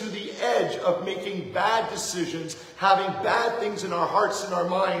lead us to the edge of making bad decisions, having bad things in our hearts and our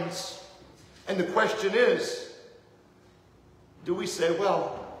minds. And the question is, do we say,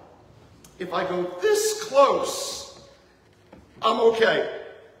 well, if I go this close, I'm okay.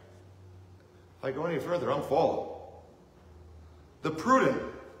 If I go any further, I'm falling. The prudent,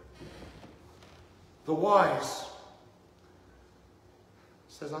 the wise,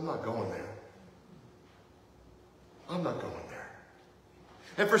 says, I'm not going there. I'm not going there.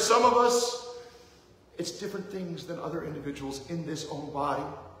 And for some of us, it's different things than other individuals in this own body.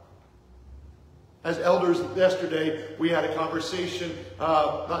 As elders yesterday, we had a conversation,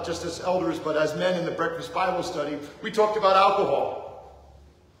 not just as elders, but as men in the breakfast Bible study. We talked about alcohol.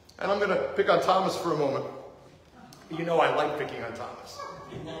 And I'm going to pick on Thomas for a moment. You know I like picking on Thomas.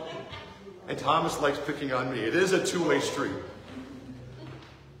 And Thomas likes picking on me. It is a two-way street.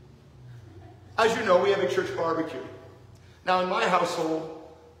 As you know, we have a church barbecue. Now, in my household,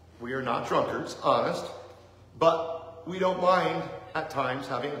 we are not drunkards, honest, but we don't mind at times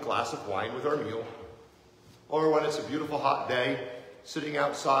having a glass of wine with our meal, or when it's a beautiful hot day, sitting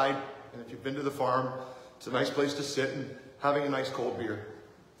outside, and if you've been to the farm, it's a nice place to sit and having a nice cold beer.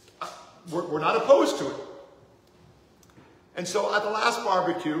 We're not opposed to it. And so at the last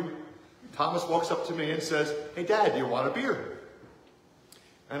barbecue, Thomas walks up to me and says, "Hey, Dad, do you want a beer?"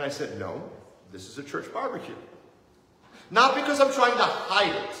 And I said, "No, this is a church barbecue." Not because I'm trying to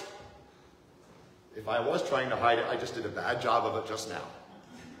hide it. If I was trying to hide it, I just did a bad job of it just now.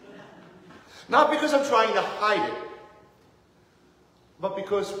 Not because I'm trying to hide it, but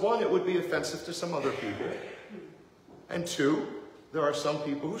because, one, it would be offensive to some other people, and two, there are some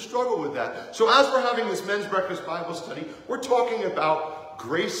people who struggle with that. So as we're having this men's breakfast Bible study, we're talking about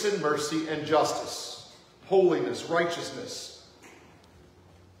grace and mercy and justice, holiness, righteousness.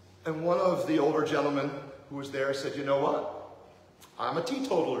 And one of the older gentlemen who was there said, "You know what? I'm a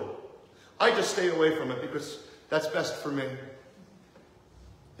teetotaler. I just stay away from it because that's best for me."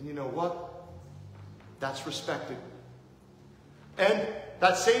 And you know what? That's respected. And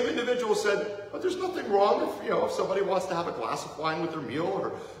that same individual said, "But there's nothing wrong if somebody wants to have a glass of wine with their meal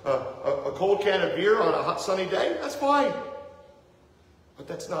or a cold can of beer on a hot sunny day. That's fine. But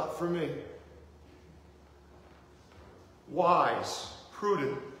that's not for me." Wise,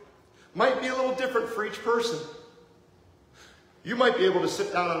 prudent, might be a little different for each person. You might be able to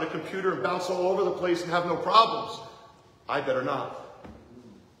sit down on a computer and bounce all over the place and have no problems. I better not.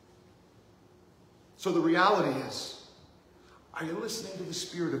 So the reality is, are you listening to the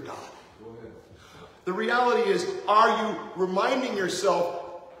Spirit of God? Go ahead. The reality is, are you reminding yourself,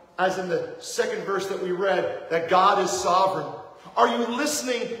 as in the second verse that we read, that God is sovereign? Are you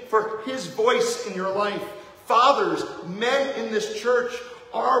listening for His voice in your life? Fathers, men in this church,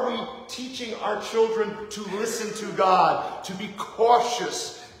 are we teaching our children to listen to God, to be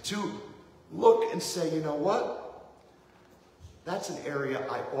cautious, to look and say, you know what? That's an area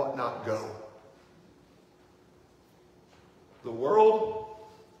I ought not go. The world,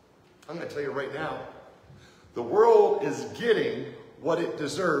 I'm going to tell you right now, the world is getting what it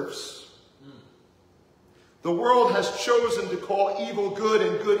deserves. The world has chosen to call evil good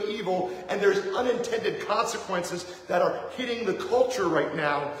and good evil, and there's unintended consequences that are hitting the culture right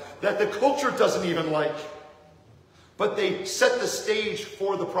now that the culture doesn't even like. But they set the stage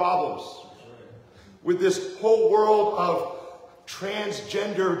for the problems. With this whole world of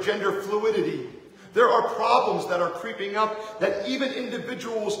transgender, gender fluidity, there are problems that are creeping up that even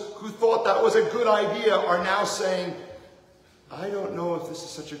individuals who thought that was a good idea are now saying, I don't know if this is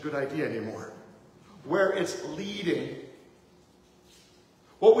such a good idea anymore. Where it's leading.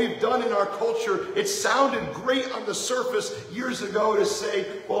 What we've done in our culture, it sounded great on the surface years ago to say,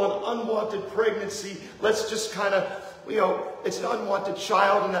 well, an unwanted pregnancy, let's just kind of, it's an unwanted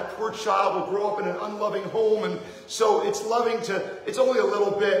child, and that poor child will grow up in an unloving home, and so it's only a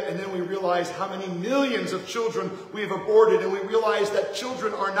little bit, and then we realize how many millions of children we've aborted, and we realize that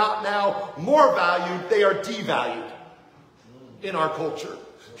children are not now more valued, they are devalued in our culture.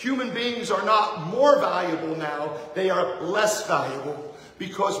 Human beings are not more valuable now, they are less valuable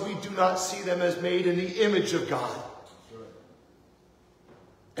because we do not see them as made in the image of God.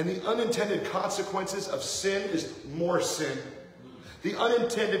 And the unintended consequences of sin is more sin. The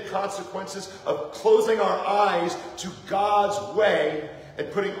unintended consequences of closing our eyes to God's way and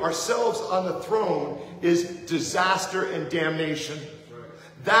putting ourselves on the throne is disaster and damnation.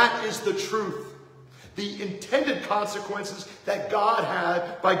 That is the truth. The intended consequences that God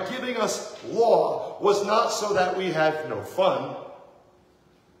had by giving us law was not so that we had no fun,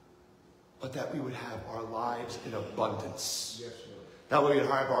 but that we would have our lives in abundance. Yes, that we would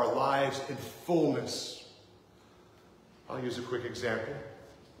have our lives in fullness. I'll use a quick example.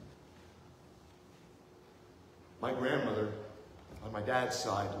 My grandmother, on my dad's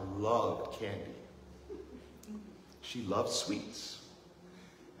side, loved candy. She loved sweets.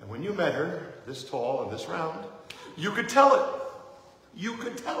 And when you met her, this tall and this round, you could tell it. You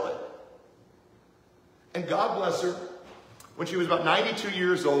could tell it. And God bless her, when she was about 92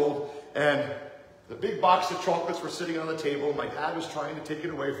 years old, and the big box of chocolates were sitting on the table, and my dad was trying to take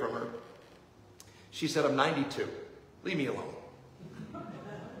it away from her, she said, I'm 92. Leave me alone.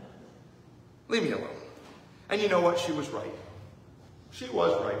 Leave me alone. And you know what? She was right. She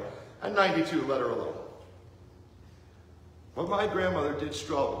was right. At 92, let her alone. But my grandmother did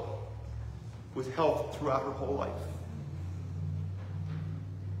struggle with health throughout her whole life.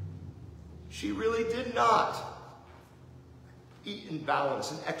 She really did not eat in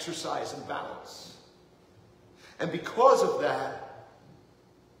balance and exercise in balance. And because of that,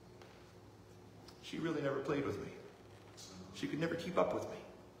 she really never played with me. She could never keep up with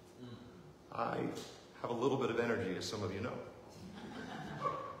me. I have a little bit of energy, as some of you know.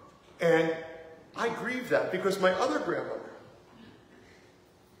 And I grieve that because my other grandmother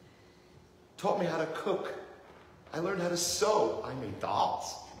taught me how to cook. I learned how to sew. I made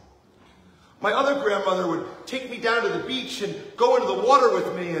dolls. My other grandmother would take me down to the beach and go into the water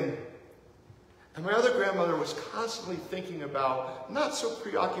with me. And my other grandmother was constantly thinking about, not so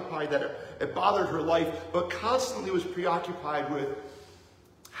preoccupied that it bothered her life, but constantly was preoccupied with,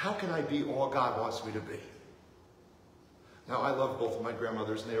 how can I be all God wants me to be? Now, I love both of my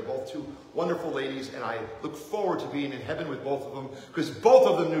grandmothers, and they are both two wonderful ladies, and I look forward to being in heaven with both of them, because both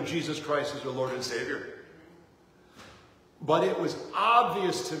of them knew Jesus Christ as their Lord and Savior. But it was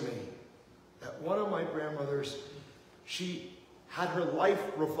obvious to me that one of my grandmothers, she had her life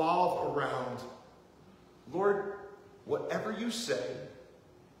revolve around, Lord, whatever you say,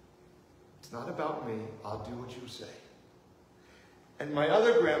 it's not about me, I'll do what you say. And my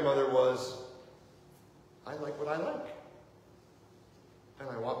other grandmother was, I like what I like. And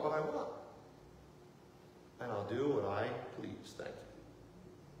I want what I want. And I'll do what I please. Thank you.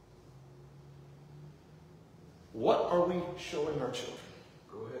 What are we showing our children?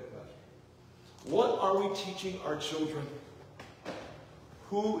 Go ahead, Pastor. What are we teaching our children?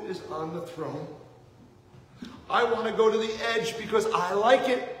 Who is on the throne? I want to go to the edge because I like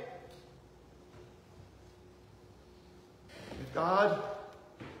it. if God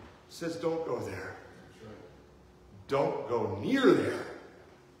says don't go there, That's right. don't go near there.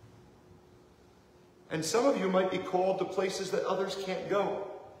 And some of you might be called to places that others can't go.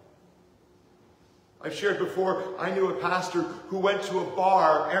 I've shared before, I knew a pastor who went to a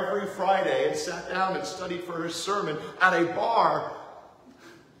bar every Friday and sat down and studied for his sermon at a bar.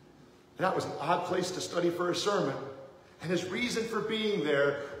 And that was an odd place to study for a sermon. And his reason for being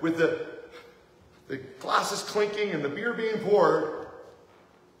there, with the glasses clinking and the beer being poured,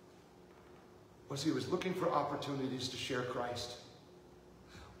 was he was looking for opportunities to share Christ.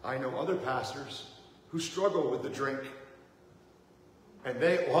 I know other pastors who struggle with the drink, and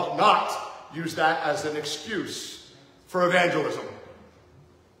they ought not use that as an excuse for evangelism.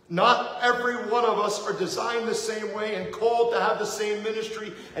 Not every one of us are designed the same way and called to have the same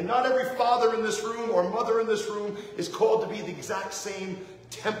ministry, and not every father in this room or mother in this room is called to be the exact same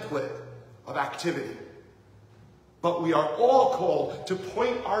template of activity. But we are all called to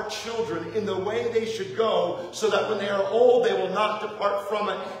point our children in the way they should go, so that when they are old, they will not depart from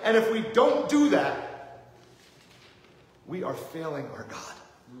it. And if we don't do that, we are failing our God.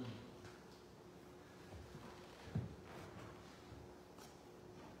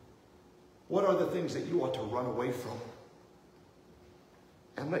 What are the things that you ought to run away from?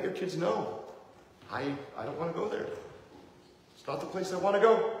 And let your kids know, I don't want to go there. It's not the place I want to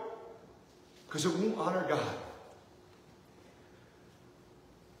go, because it won't honor God.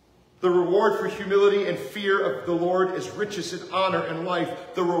 The reward for humility and fear of the Lord is riches and honor and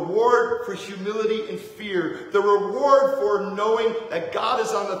life. The reward for humility and fear. The reward for knowing that God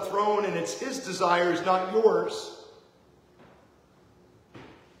is on the throne and it's his desires, not yours.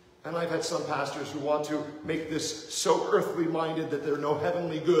 And I've had some pastors who want to make this so earthly minded that they're no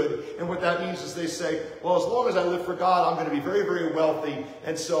heavenly good. And what that means is they say, well, as long as I live for God, I'm going to be very, very wealthy.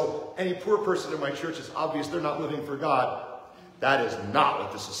 And so any poor person in my church, is obvious they're not living for God. That is not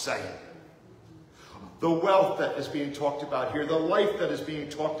what this is saying. The wealth that is being talked about here, the life that is being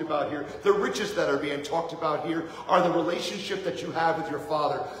talked about here, the riches that are being talked about here are the relationship that you have with your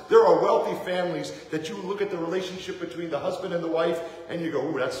Father. There are wealthy families that you look at the relationship between the husband and the wife and you go,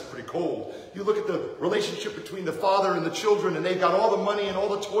 ooh, that's pretty cold. You look at the relationship between the father and the children, and they've got all the money and all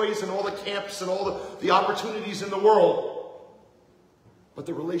the toys and all the camps and all the opportunities in the world. But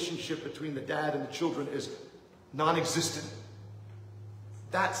the relationship between the dad and the children is non-existent.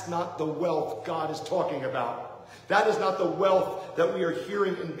 That's not the wealth God is talking about. That is not the wealth that we are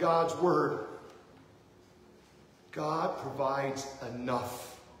hearing in God's word. God provides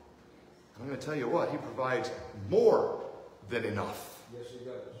enough. I'm going to tell you what, he provides more than enough. Yes, he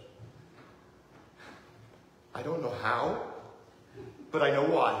does. I don't know how, but I know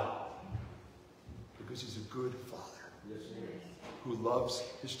why. Because he's a good father. Yes, he is. Who loves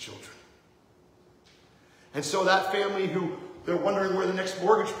his children. And so that family who they're wondering where the next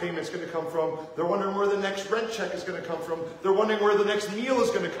mortgage payment is going to come from. They're wondering where the next rent check is going to come from. They're wondering where the next meal is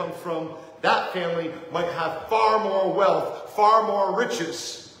going to come from. That family might have far more wealth, far more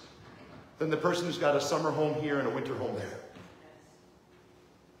riches than the person who's got a summer home here and a winter home there.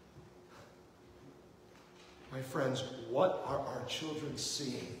 My friends, what are our children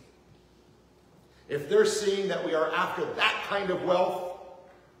seeing? If they're seeing that we are after that kind of wealth,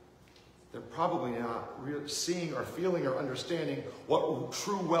 they're probably not seeing or feeling or understanding what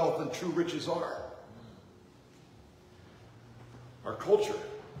true wealth and true riches are. Our culture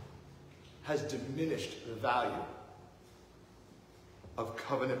has diminished the value of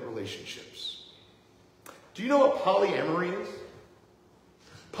covenant relationships. Do you know what polyamory is?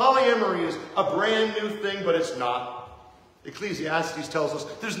 Polyamory is a brand new thing, but it's not. Ecclesiastes tells us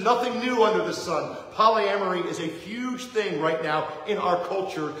there's nothing new under the sun. Polyamory is a huge thing right now in our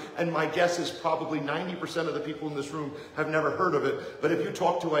culture, and my guess is probably 90% of the people in this room have never heard of it. But if you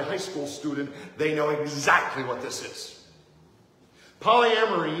talk to a high school student, they know exactly what this is.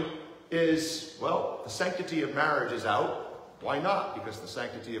 Polyamory is, well, the sanctity of marriage is out. Why not? Because the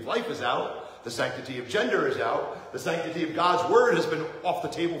sanctity of life is out. The sanctity of gender is out. The sanctity of God's word has been off the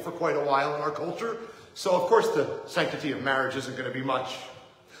table for quite a while in our culture. So, of course, the sanctity of marriage isn't going to be much.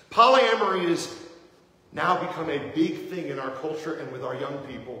 Polyamory has now become a big thing in our culture and with our young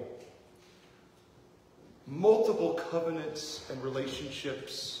people. Multiple covenants and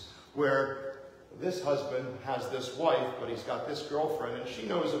relationships where this husband has this wife, but he's got this girlfriend, and she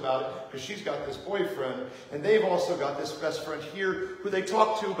knows about it because she's got this boyfriend, and they've also got this best friend here who they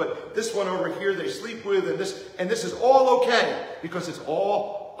talk to, but this one over here they sleep with, and this is all okay because it's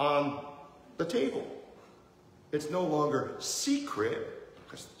all on the table. It's no longer secret,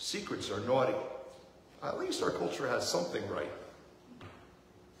 because secrets are naughty. At least our culture has something right.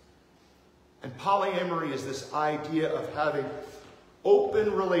 And polyamory is this idea of having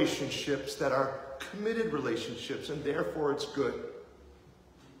open relationships that are committed relationships, and therefore it's good.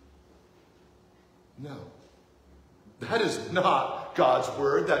 No. That is not God's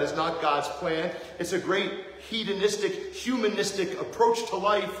word. That is not God's plan. It's a great hedonistic, humanistic approach to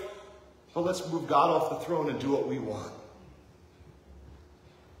life. But let's move God off the throne and do what we want.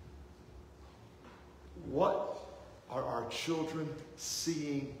 What are our children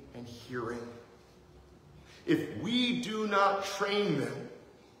seeing and hearing? If we do not train them,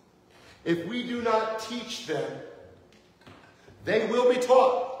 if we do not teach them, they will be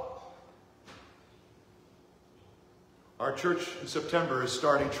taught. Our church in September is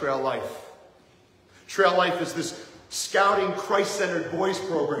starting Trail Life. Trail Life is this scouting, Christ-centered boys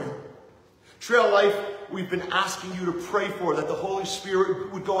program. Trail Life, we've been asking you to pray for, that the Holy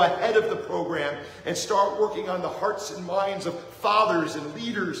Spirit would go ahead of the program and start working on the hearts and minds of fathers and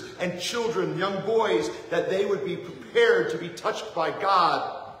leaders and children, young boys, that they would be prepared to be touched by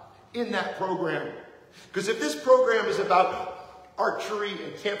God in that program. Because if this program is about archery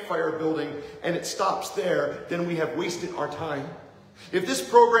and campfire building and it stops there, then we have wasted our time. If this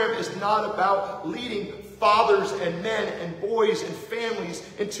program is not about leading fathers and men and boys and families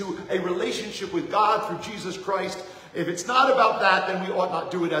into a relationship with God through Jesus Christ, if it's not about that, then we ought not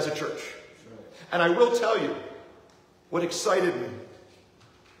do it as a church. And I will tell you, what excited me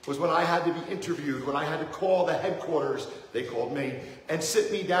was when I had to be interviewed, when I had to call the headquarters, they called me, and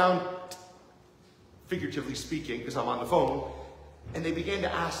sit me down, figuratively speaking, because I'm on the phone, and they began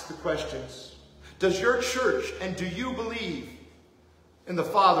to ask the questions. Does your church, and do you believe in the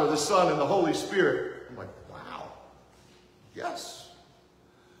Father, the Son, and the Holy Spirit? I'm like, wow, yes.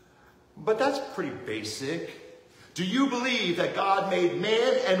 But that's pretty basic. Do you believe that God made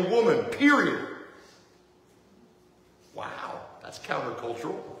man and woman, period? Wow, that's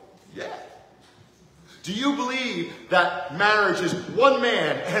countercultural. Yeah. Do you believe that marriage is one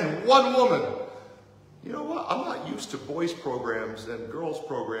man and one woman? You know what? I'm not used to boys programs and girls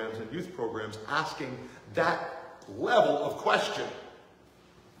programs and youth programs asking that level of question.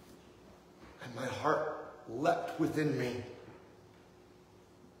 And my heart leapt within me.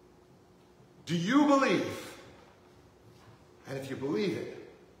 Do you believe? And if you believe it,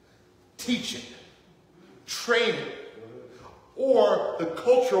 teach it, train it, or the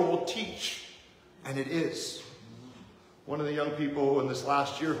culture will teach, and it is. One of the young people in this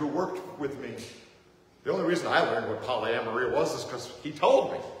last year who worked with me, the only reason I learned what polyamory was is because he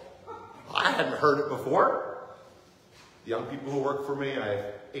told me. I hadn't heard it before. The young people who work for me, I have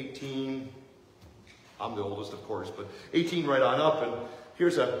 18. I'm the oldest, of course, but 18 right on up. And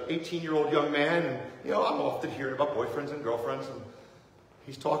here's an 18-year-old young man. And, you know, I'm often hearing about boyfriends and girlfriends. And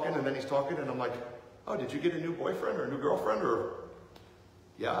he's talking, and then he's talking. And I'm like, oh, did you get a new boyfriend or a new girlfriend? Or,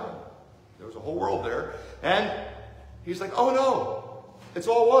 yeah, there was a whole world there. And he's like, oh, no, it's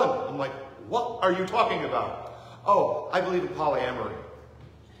all one. I'm like, what are you talking about? Oh, I believe in polyamory.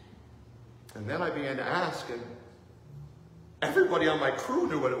 And then I began to ask, and everybody on my crew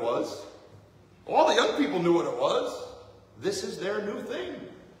knew what it was. All the young people knew what it was. This is their new thing.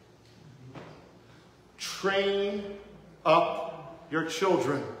 Train up your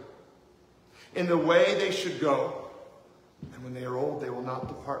children in the way they should go. And when they are old, they will not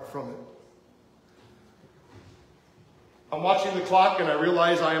depart from it. I'm watching the clock and I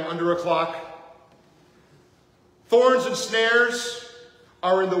realize I am under a clock. Thorns and snares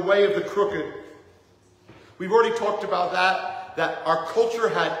are in the way of the crooked. We've already talked about that our culture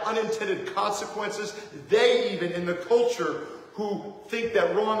had unintended consequences. They even in the culture who think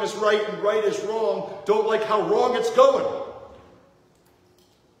that wrong is right and right is wrong don't like how wrong it's going.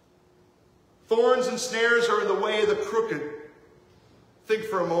 Thorns and snares are in the way of the crooked. Think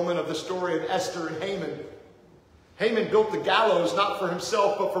for a moment of the story of Esther and Haman. Haman built the gallows not for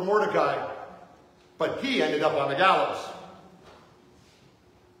himself but for Mordecai. But he ended up on the gallows.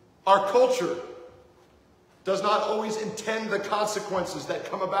 Our culture does not always intend the consequences that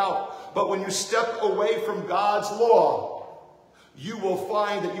come about. But when you step away from God's law, you will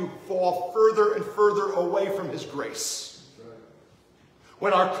find that you fall further and further away from His grace.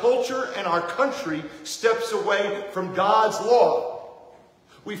 When our culture and our country steps away from God's law,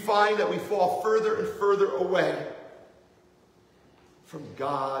 we find that we fall further and further away from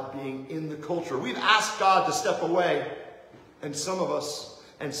God being in the culture. We've asked God to step away, and some of us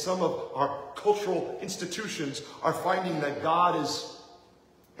and some of our cultural institutions are finding that God is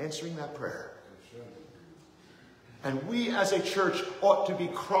answering that prayer. And we as a church ought to be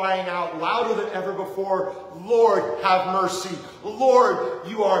crying out louder than ever before, Lord, have mercy. Lord,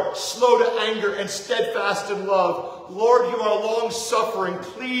 you are slow to anger and steadfast in love. Lord, you are long-suffering.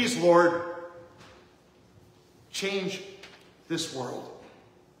 Please, Lord, change this world.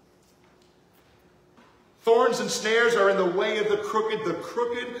 Thorns and snares are in the way of the crooked. The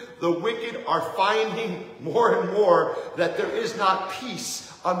crooked, the wicked are finding more and more that there is not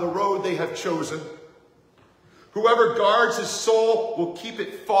peace on the road they have chosen. Whoever guards his soul will keep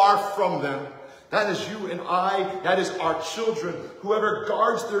it far from them. That is you and I. That is our children. Whoever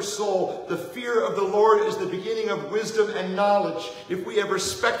guards their soul, the fear of the Lord is the beginning of wisdom and knowledge. If we have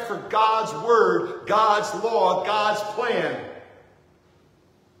respect for God's word, God's law, God's plan.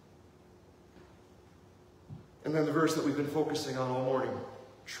 And then the verse that we've been focusing on all morning.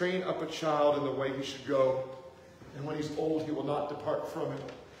 Train up a child in the way he should go, and when he's old, he will not depart from it.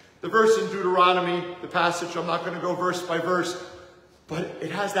 The verse in Deuteronomy, the passage, I'm not going to go verse by verse, but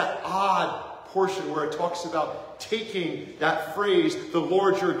it has that odd portion where it talks about taking that phrase, the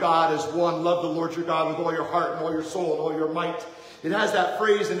Lord your God is one. Love the Lord your God with all your heart and all your soul and all your might. It has that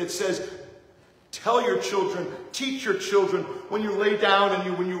phrase and it says, tell your children, teach your children, when you lay down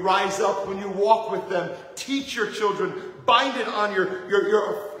and when you rise up, when you walk with them, teach your children, bind it on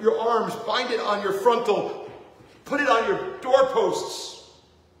your arms, bind it on your frontal, put it on your doorposts.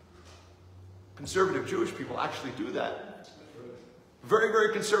 Conservative Jewish people actually do that. Very,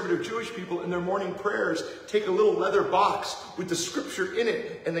 very conservative Jewish people in their morning prayers take a little leather box with the scripture in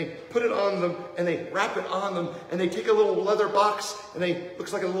it and they put it on them and they wrap it on them and they take a little leather box and they,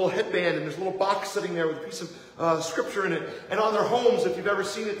 looks like a little headband and there's a little box sitting there with a piece of scripture in it. And on their homes, if you've ever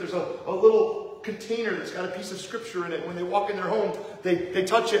seen it, there's a little container that's got a piece of scripture in it. When they walk in their home, they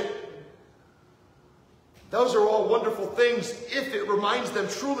touch it. Those are all wonderful things if it reminds them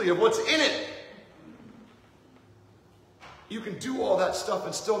truly of what's in it. You can do all that stuff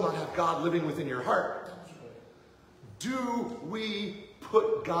and still not have God living within your heart. Do we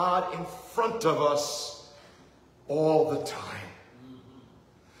put God in front of us all the time?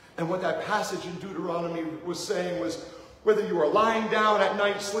 And what that passage in Deuteronomy was saying was, whether you are lying down at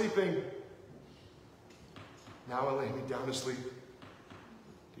night sleeping, now I lay me down to sleep. Do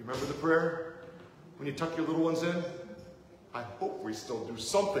you remember the prayer? When you tuck your little ones in? I hope we still do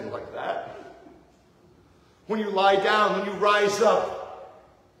something like that. When you lie down, when you rise up,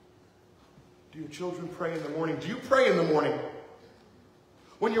 do your children pray in the morning? Do you pray in the morning?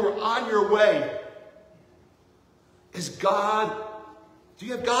 When you're on your way, do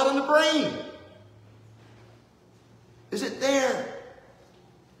you have God on the brain? Is it there?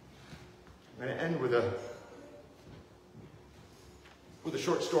 I'm going to end with a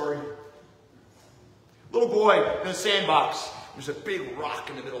short story. Little boy in a sandbox. There's a big rock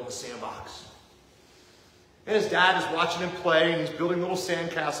in the middle of the sandbox. And his dad is watching him play, and he's building little sand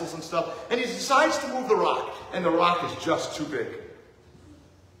castles and stuff. And he decides to move the rock, and the rock is just too big.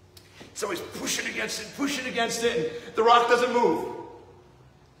 So he's pushing against it, and the rock doesn't move.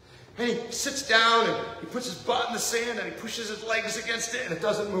 And he sits down, and he puts his butt in the sand, and he pushes his legs against it, and it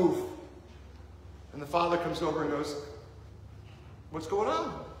doesn't move. And the father comes over and goes, what's going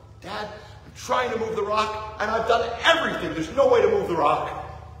on? Dad, I'm trying to move the rock, and I've done everything. There's no way to move the rock.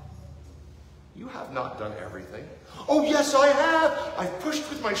 You have not done everything. Oh, yes, I have. I've pushed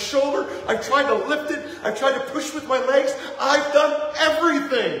with my shoulder. I've tried to lift it. I've tried to push with my legs. I've done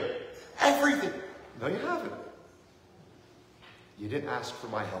everything. Everything. No, you haven't. You didn't ask for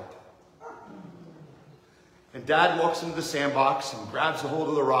my help. And Dad walks into the sandbox and grabs a hold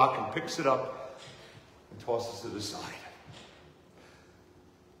of the rock and picks it up and tosses it aside.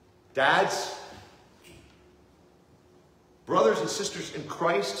 Dads, brothers and sisters in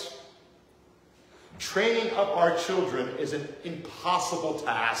Christ, training up our children is an impossible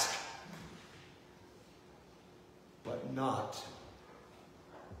task, but not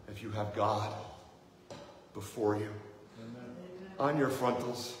if you have God before you. Amen. On your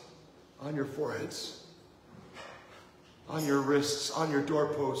frontals, on your foreheads, on your wrists, on your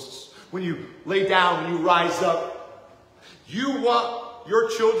doorposts. When you lay down, when you rise up, you want your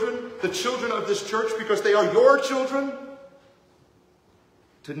children, the children of this church, because they are your children,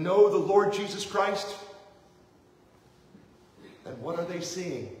 to know the Lord Jesus Christ. And what are they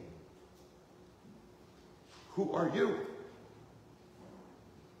seeing? Who are you?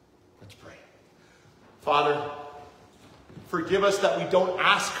 Let's pray. Father, forgive us that we don't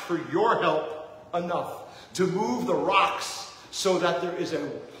ask for your help enough to move the rocks so that there is a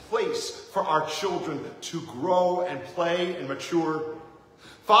place for our children to grow and play and mature.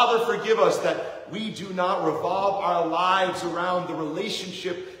 Father, forgive us that we do not revolve our lives around the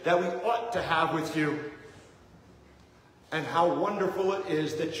relationship that we ought to have with you. And how wonderful it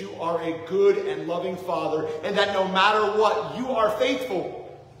is that you are a good and loving Father, and that no matter what, you are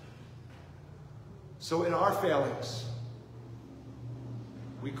faithful. So in our failings,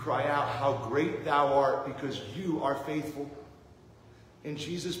 we cry out, how great thou art, because you are faithful. In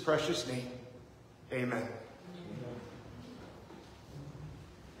Jesus' precious name, amen.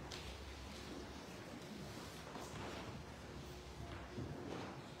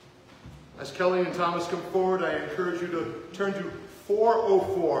 As Kelly and Thomas come forward, I encourage you to turn to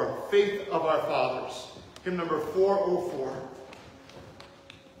 404, Faith of Our Fathers. Hymn number 404.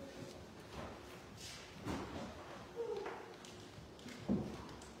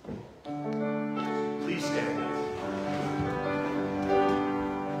 Please stand.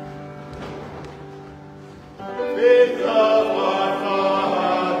 Faith of our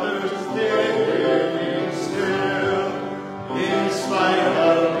fathers, standing still, in spite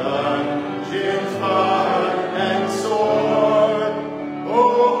of dungeons, fire, and sword.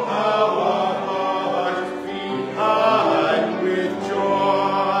 Oh, how our hearts beat high with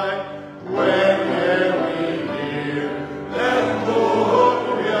joy whene'er we hear that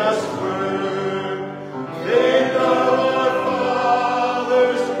glorious word. Faith of our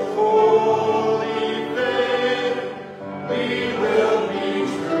fathers, holy faith, we will be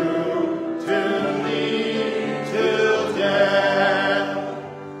true till death.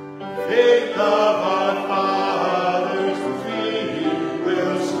 Faith of our fathers, we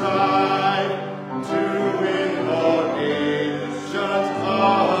will strive to win all nations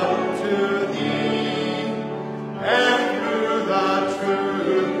unto thee, and through the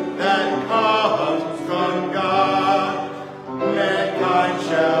truth that comes from God, mankind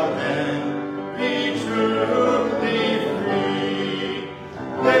shall then be truly free.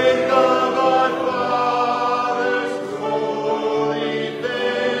 Faith of our fathers, holy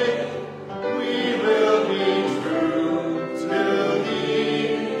faith, we will be true till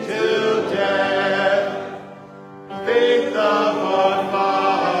death. Faith of our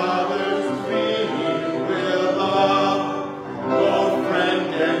fathers, we will love, both friend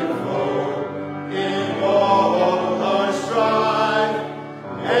and foe, in all our strife,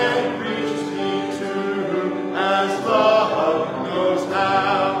 and preach thee too, as love knows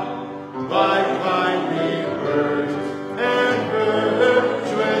how, by kindly words and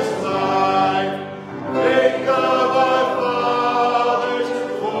virtuous life. Faith of our fathers,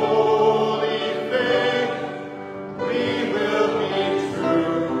 holy faith, we will be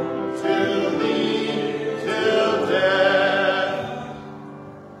true till death.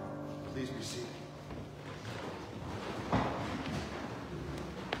 Please be seated.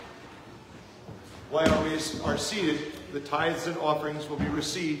 While we are seated, the tithes and offerings will be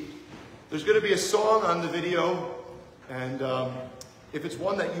received. There's going to be a song on the video, and if it's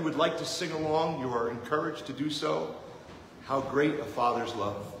one that you would like to sing along, you are encouraged to do so. How great a Father's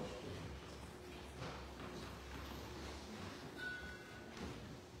love.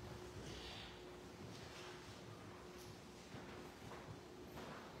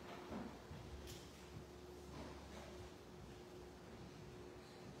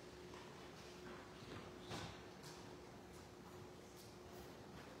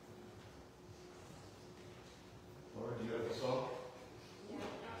 Laura, do you have the song?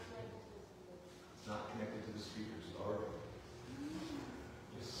 It's not connected to the speakers. All right.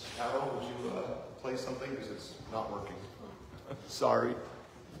 Yes, Carol, would you play something? Because it's not working. Sorry.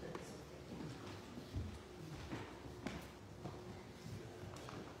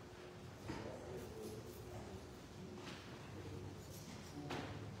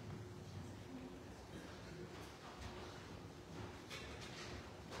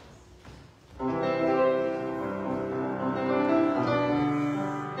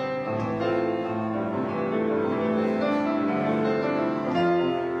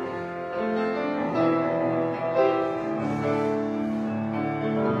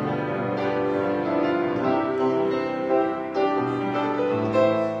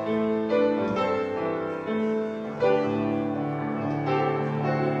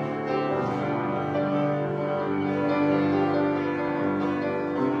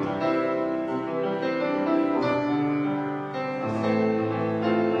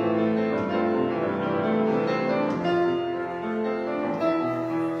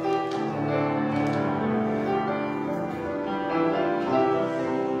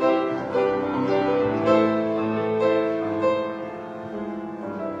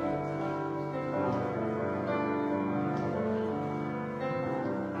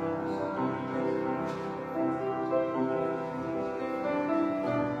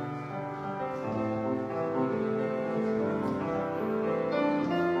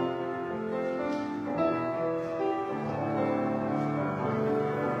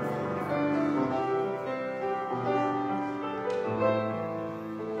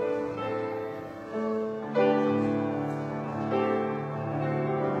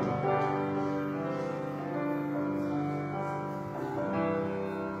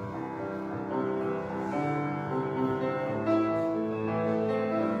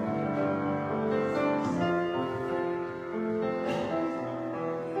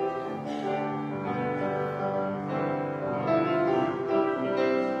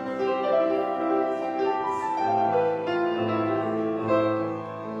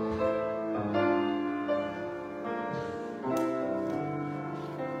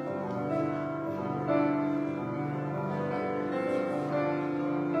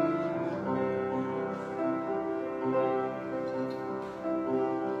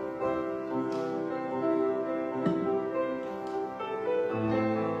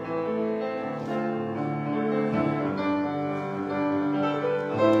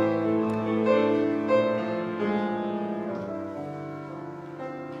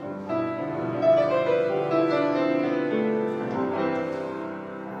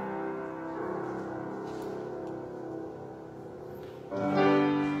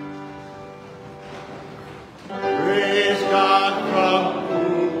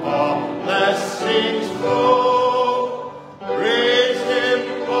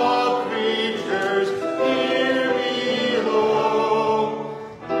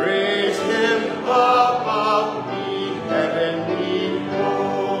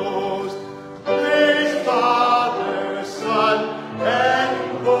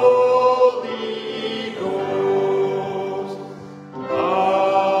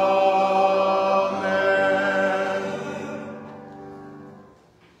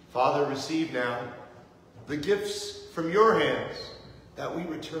 the gifts from your hands that we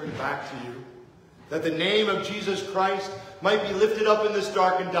return back to you, that the name of Jesus Christ might be lifted up in this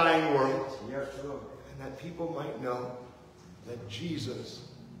dark and dying world, Yes, Lord. and that people might know that Jesus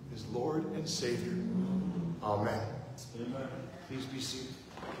is Lord and Savior. Amen. Amen. Please be seated.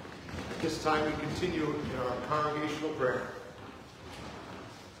 At this time, we continue in our congregational prayer.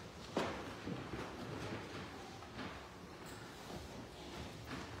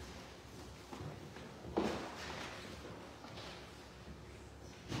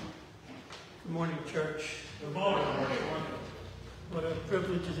 Good morning, church. Good morning. What a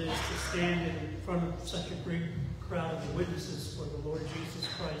privilege it is to stand in front of such a great crowd of witnesses for the Lord Jesus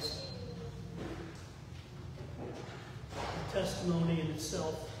Christ. A testimony in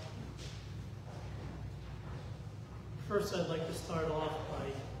itself. First, I'd like to start off by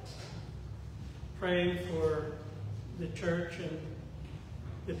praying for the church and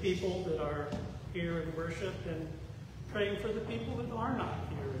the people that are here in worship, and praying for the people that are not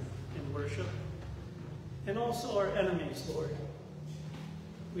here in worship, and also our enemies, Lord.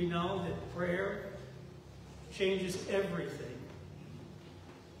 We know that prayer changes everything.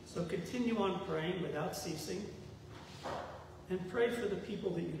 So continue on praying without ceasing, and pray for the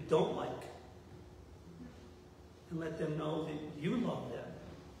people that you don't like, and let them know that you love them.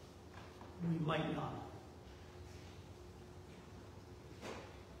 We might not.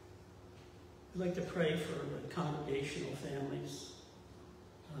 I'd like to pray for the congregational families.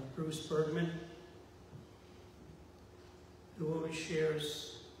 Bruce Bergman, who always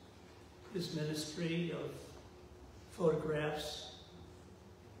shares his ministry of photographs.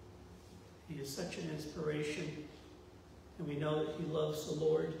 He is such an inspiration, and we know that he loves the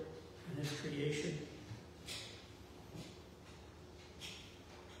Lord and his creation.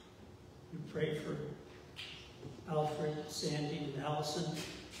 We pray for Alfred, Sandy, and Allison,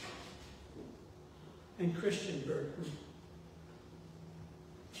 and Christian Bergman.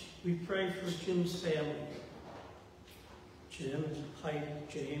 We pray for Jim's family. Jim and Heidi,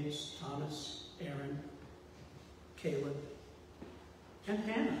 James, Thomas, Aaron, Caleb, and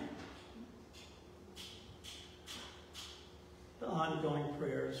Hannah. The ongoing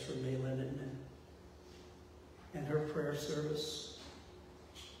prayers for Maylin and her prayer service.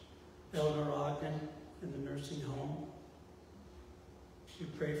 Eleanor Ogden in the nursing home. We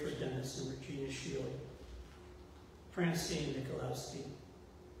pray for Dennis and Regina Shealy. Francine Nikolowski.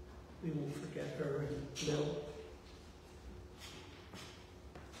 We won't forget her, and Lil.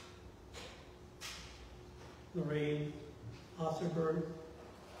 Lorraine Otherberg,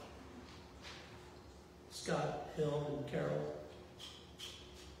 Scott Hill and Carol,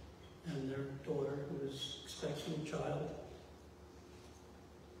 and their daughter who is expecting a child.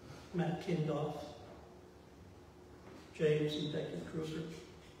 Matt Kindoff, James and Becky Kruger,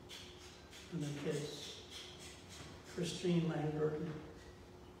 and their kids. Christine Langburton,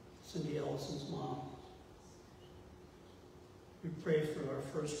 Cindy Ellison's mom. We pray for our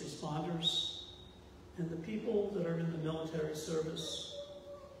first responders and the people that are in the military service.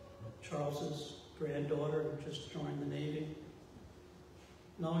 Charles's granddaughter who just joined the Navy,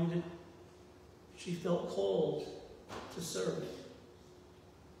 knowing that she felt called to serve.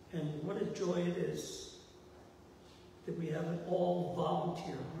 And what a joy it is that we have an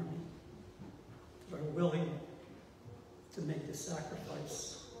all-volunteer army that are willing to make the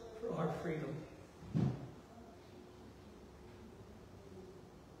sacrifice for our freedom.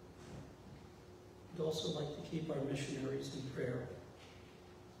 I'd also like to keep our missionaries in prayer.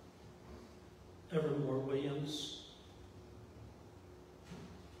 Evermore Williams,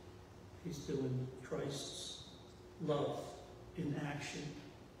 he's doing Christ's love in action,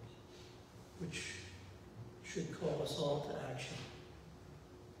 which should call us all to action.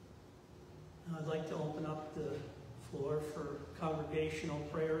 Now I'd like to open up the floor for congregational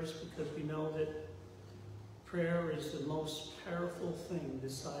prayers, because we know that prayer is the most powerful thing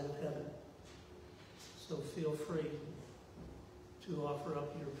this side of heaven. So feel free to offer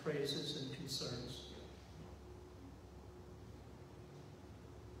up your praises and concerns.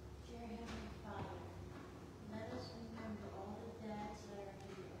 Dear Heavenly Father, let us remember all the dads that are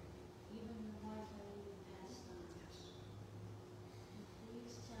here, even the ones that even passed on. And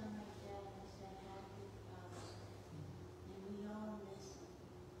please tell my dad I said happy Father's Day, and we all miss him.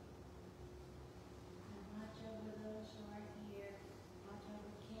 And watch over those who are here. Watch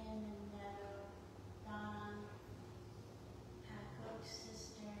over Ken and Neto, Don, Pat Cook's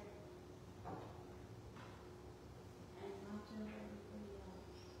sister, and watch over everybody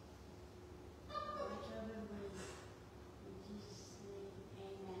else. Watch over me. In Jesus' name,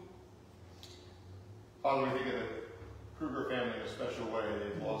 amen. Father, we think of the Kruger family in a special way.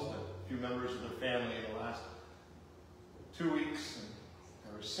 They've lost a few members of their family in the last 2 weeks. And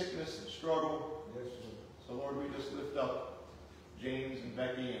there was sickness and struggle. Yes, Lord. So Lord, we just lift up James and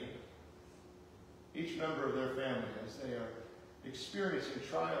Becky and each member of their family as they are experiencing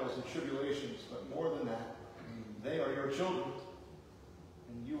trials and tribulations, but more than that, they are your children,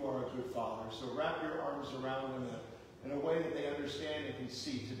 and you are a good Father. So wrap your arms around them in a way that they understand and can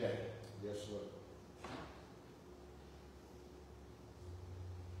see today. Yes, Lord.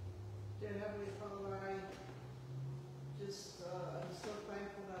 Dear Heavenly Father, I'm so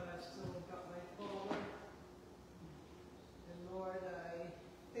thankful that I've still got my father. And Lord, I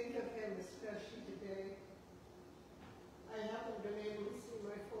think of him especially today. I haven't been able to see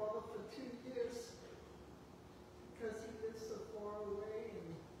my father for 2 years because he lives so far away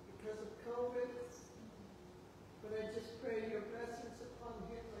and because of COVID. But I just pray your blessings upon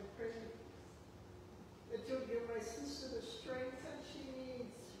him. I pray that you'll give my sister the strength that she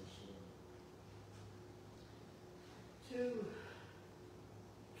needs to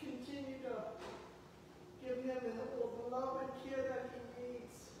continue to give him all the love and care that he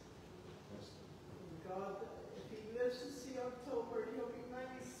needs. And God, if he lives to see October, he'll be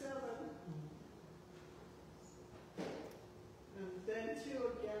 97. And then too,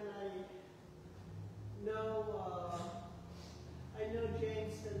 again, I know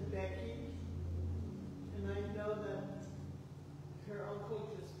James and Becky, and I know that her uncle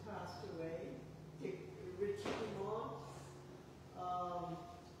just passed away, Richie Dumont. I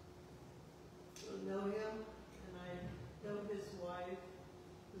know him, and I know his wife,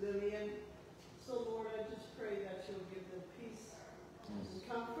 Lillian. So Lord, I just pray that you'll give them peace and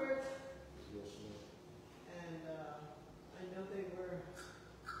comfort. Yes, Lord. And I know they were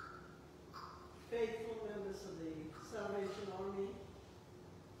faithful members of the Salvation Army.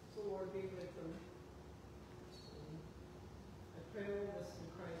 So Lord, be with them. I pray all this in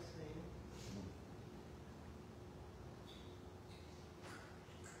Christ's name.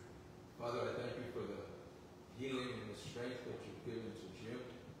 Father, I thank you for the healing and the strength that you've given to Jim,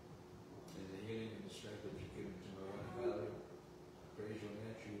 and the healing and the strength that you've given to my wife, Valerie. I praise you and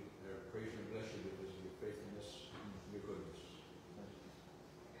praise you and bless you because of your faithfulness and your goodness.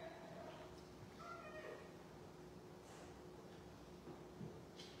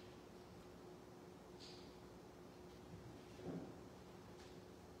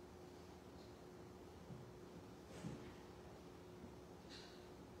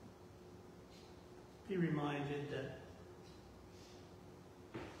 Be reminded that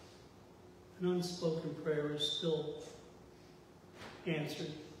an unspoken prayer is still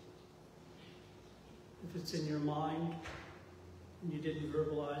answered. If it's in your mind and you didn't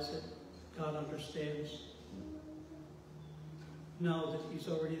verbalize it, God understands. Know that He's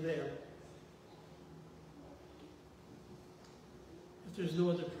already there. If there's no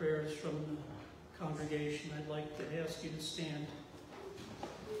other prayers from the congregation, I'd like to ask you to stand.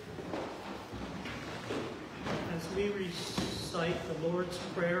 As we recite the Lord's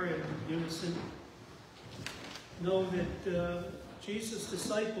Prayer in unison, know that Jesus'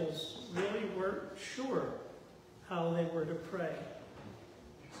 disciples really weren't sure how they were to pray.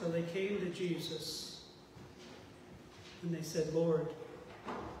 So they came to Jesus and they said, Lord,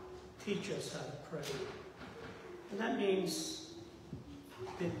 teach us how to pray. And that means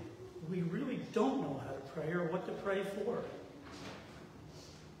that we really don't know how to pray or what to pray for.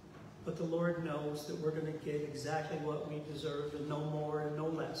 But the Lord knows that we're going to get exactly what we deserve and no more and no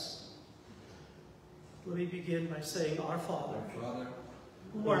less. Let me begin by saying, Our Father, Father,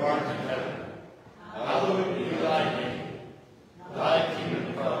 who art in heaven, Hallowed be thy name. Thy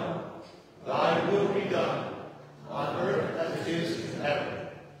kingdom come. Thy will be done, on earth as it is in heaven.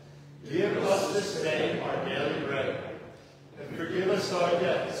 Give us this day our daily bread, and forgive us our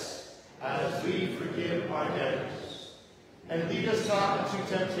debts, as we forgive our debtors. And lead us not into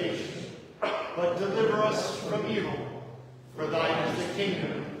temptation, but deliver us from evil. For thine is the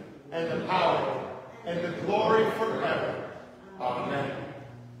kingdom, and the power, and the glory forever. Amen.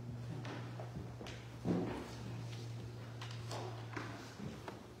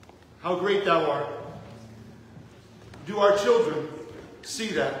 How great thou art. Do our children see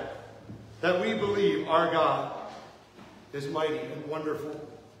that? That we believe our God is mighty and wonderful.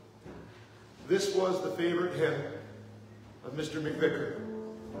 This was the favorite hymn of Mr. McVicker.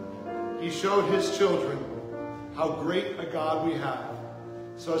 He showed his children how great a God we have.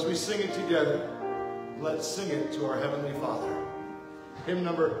 So as we sing it together, let's sing it to our Heavenly Father. Hymn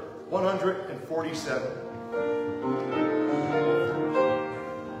number 147.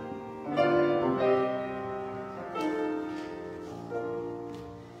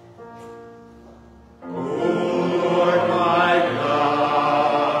 Lord my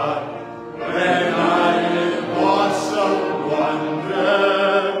God,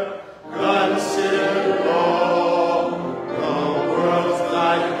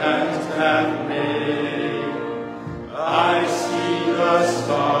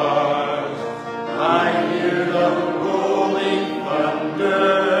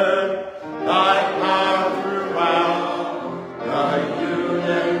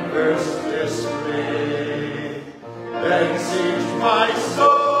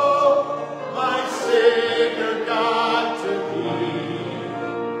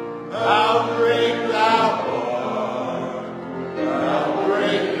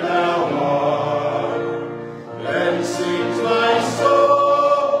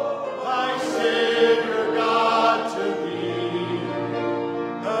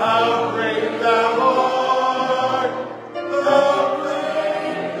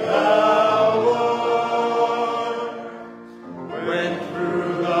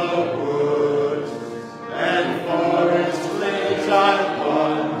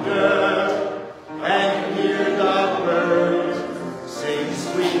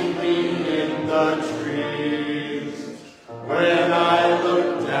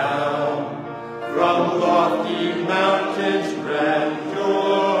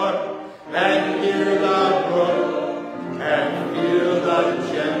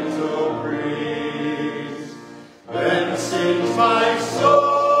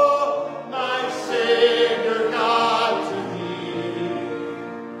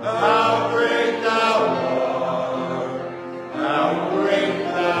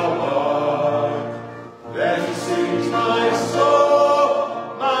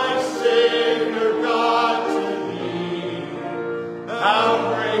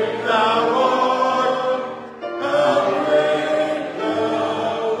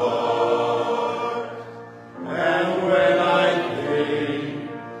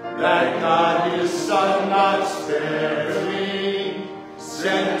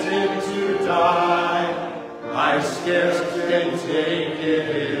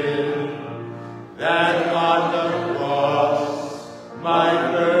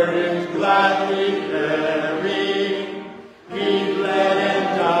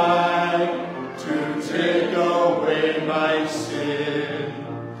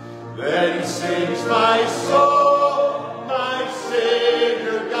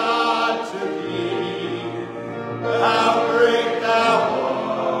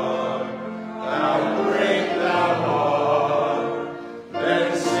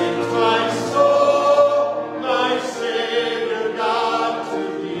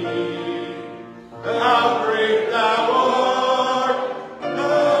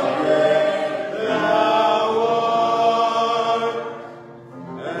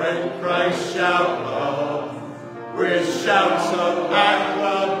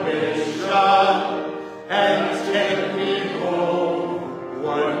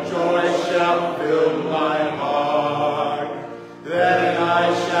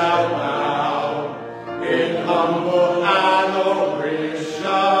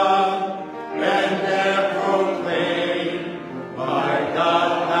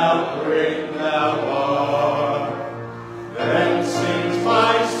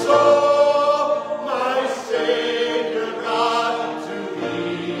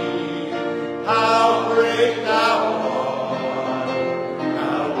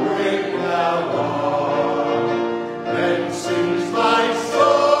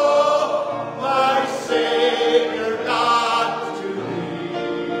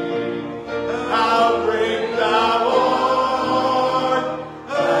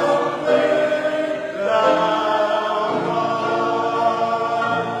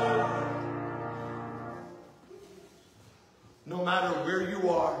 No matter where you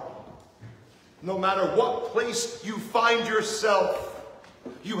are, no matter what place you find yourself,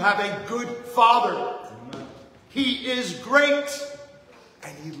 you have a good Father. He is great,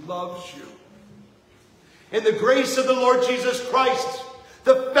 and He loves you. In the grace of the Lord Jesus Christ,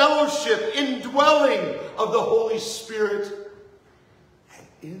 the fellowship, indwelling of the Holy Spirit, and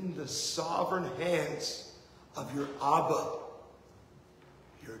in the sovereign hands of your Abba,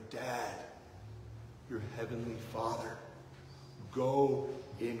 your Dad, your Heavenly Father, go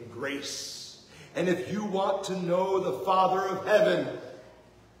in grace. And if you want to know the Father of heaven,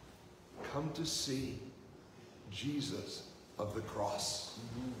 come to see Jesus of the cross.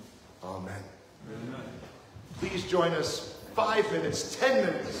 Amen. Amen. Please join us 5 minutes, 10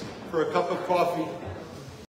 minutes for a cup of coffee.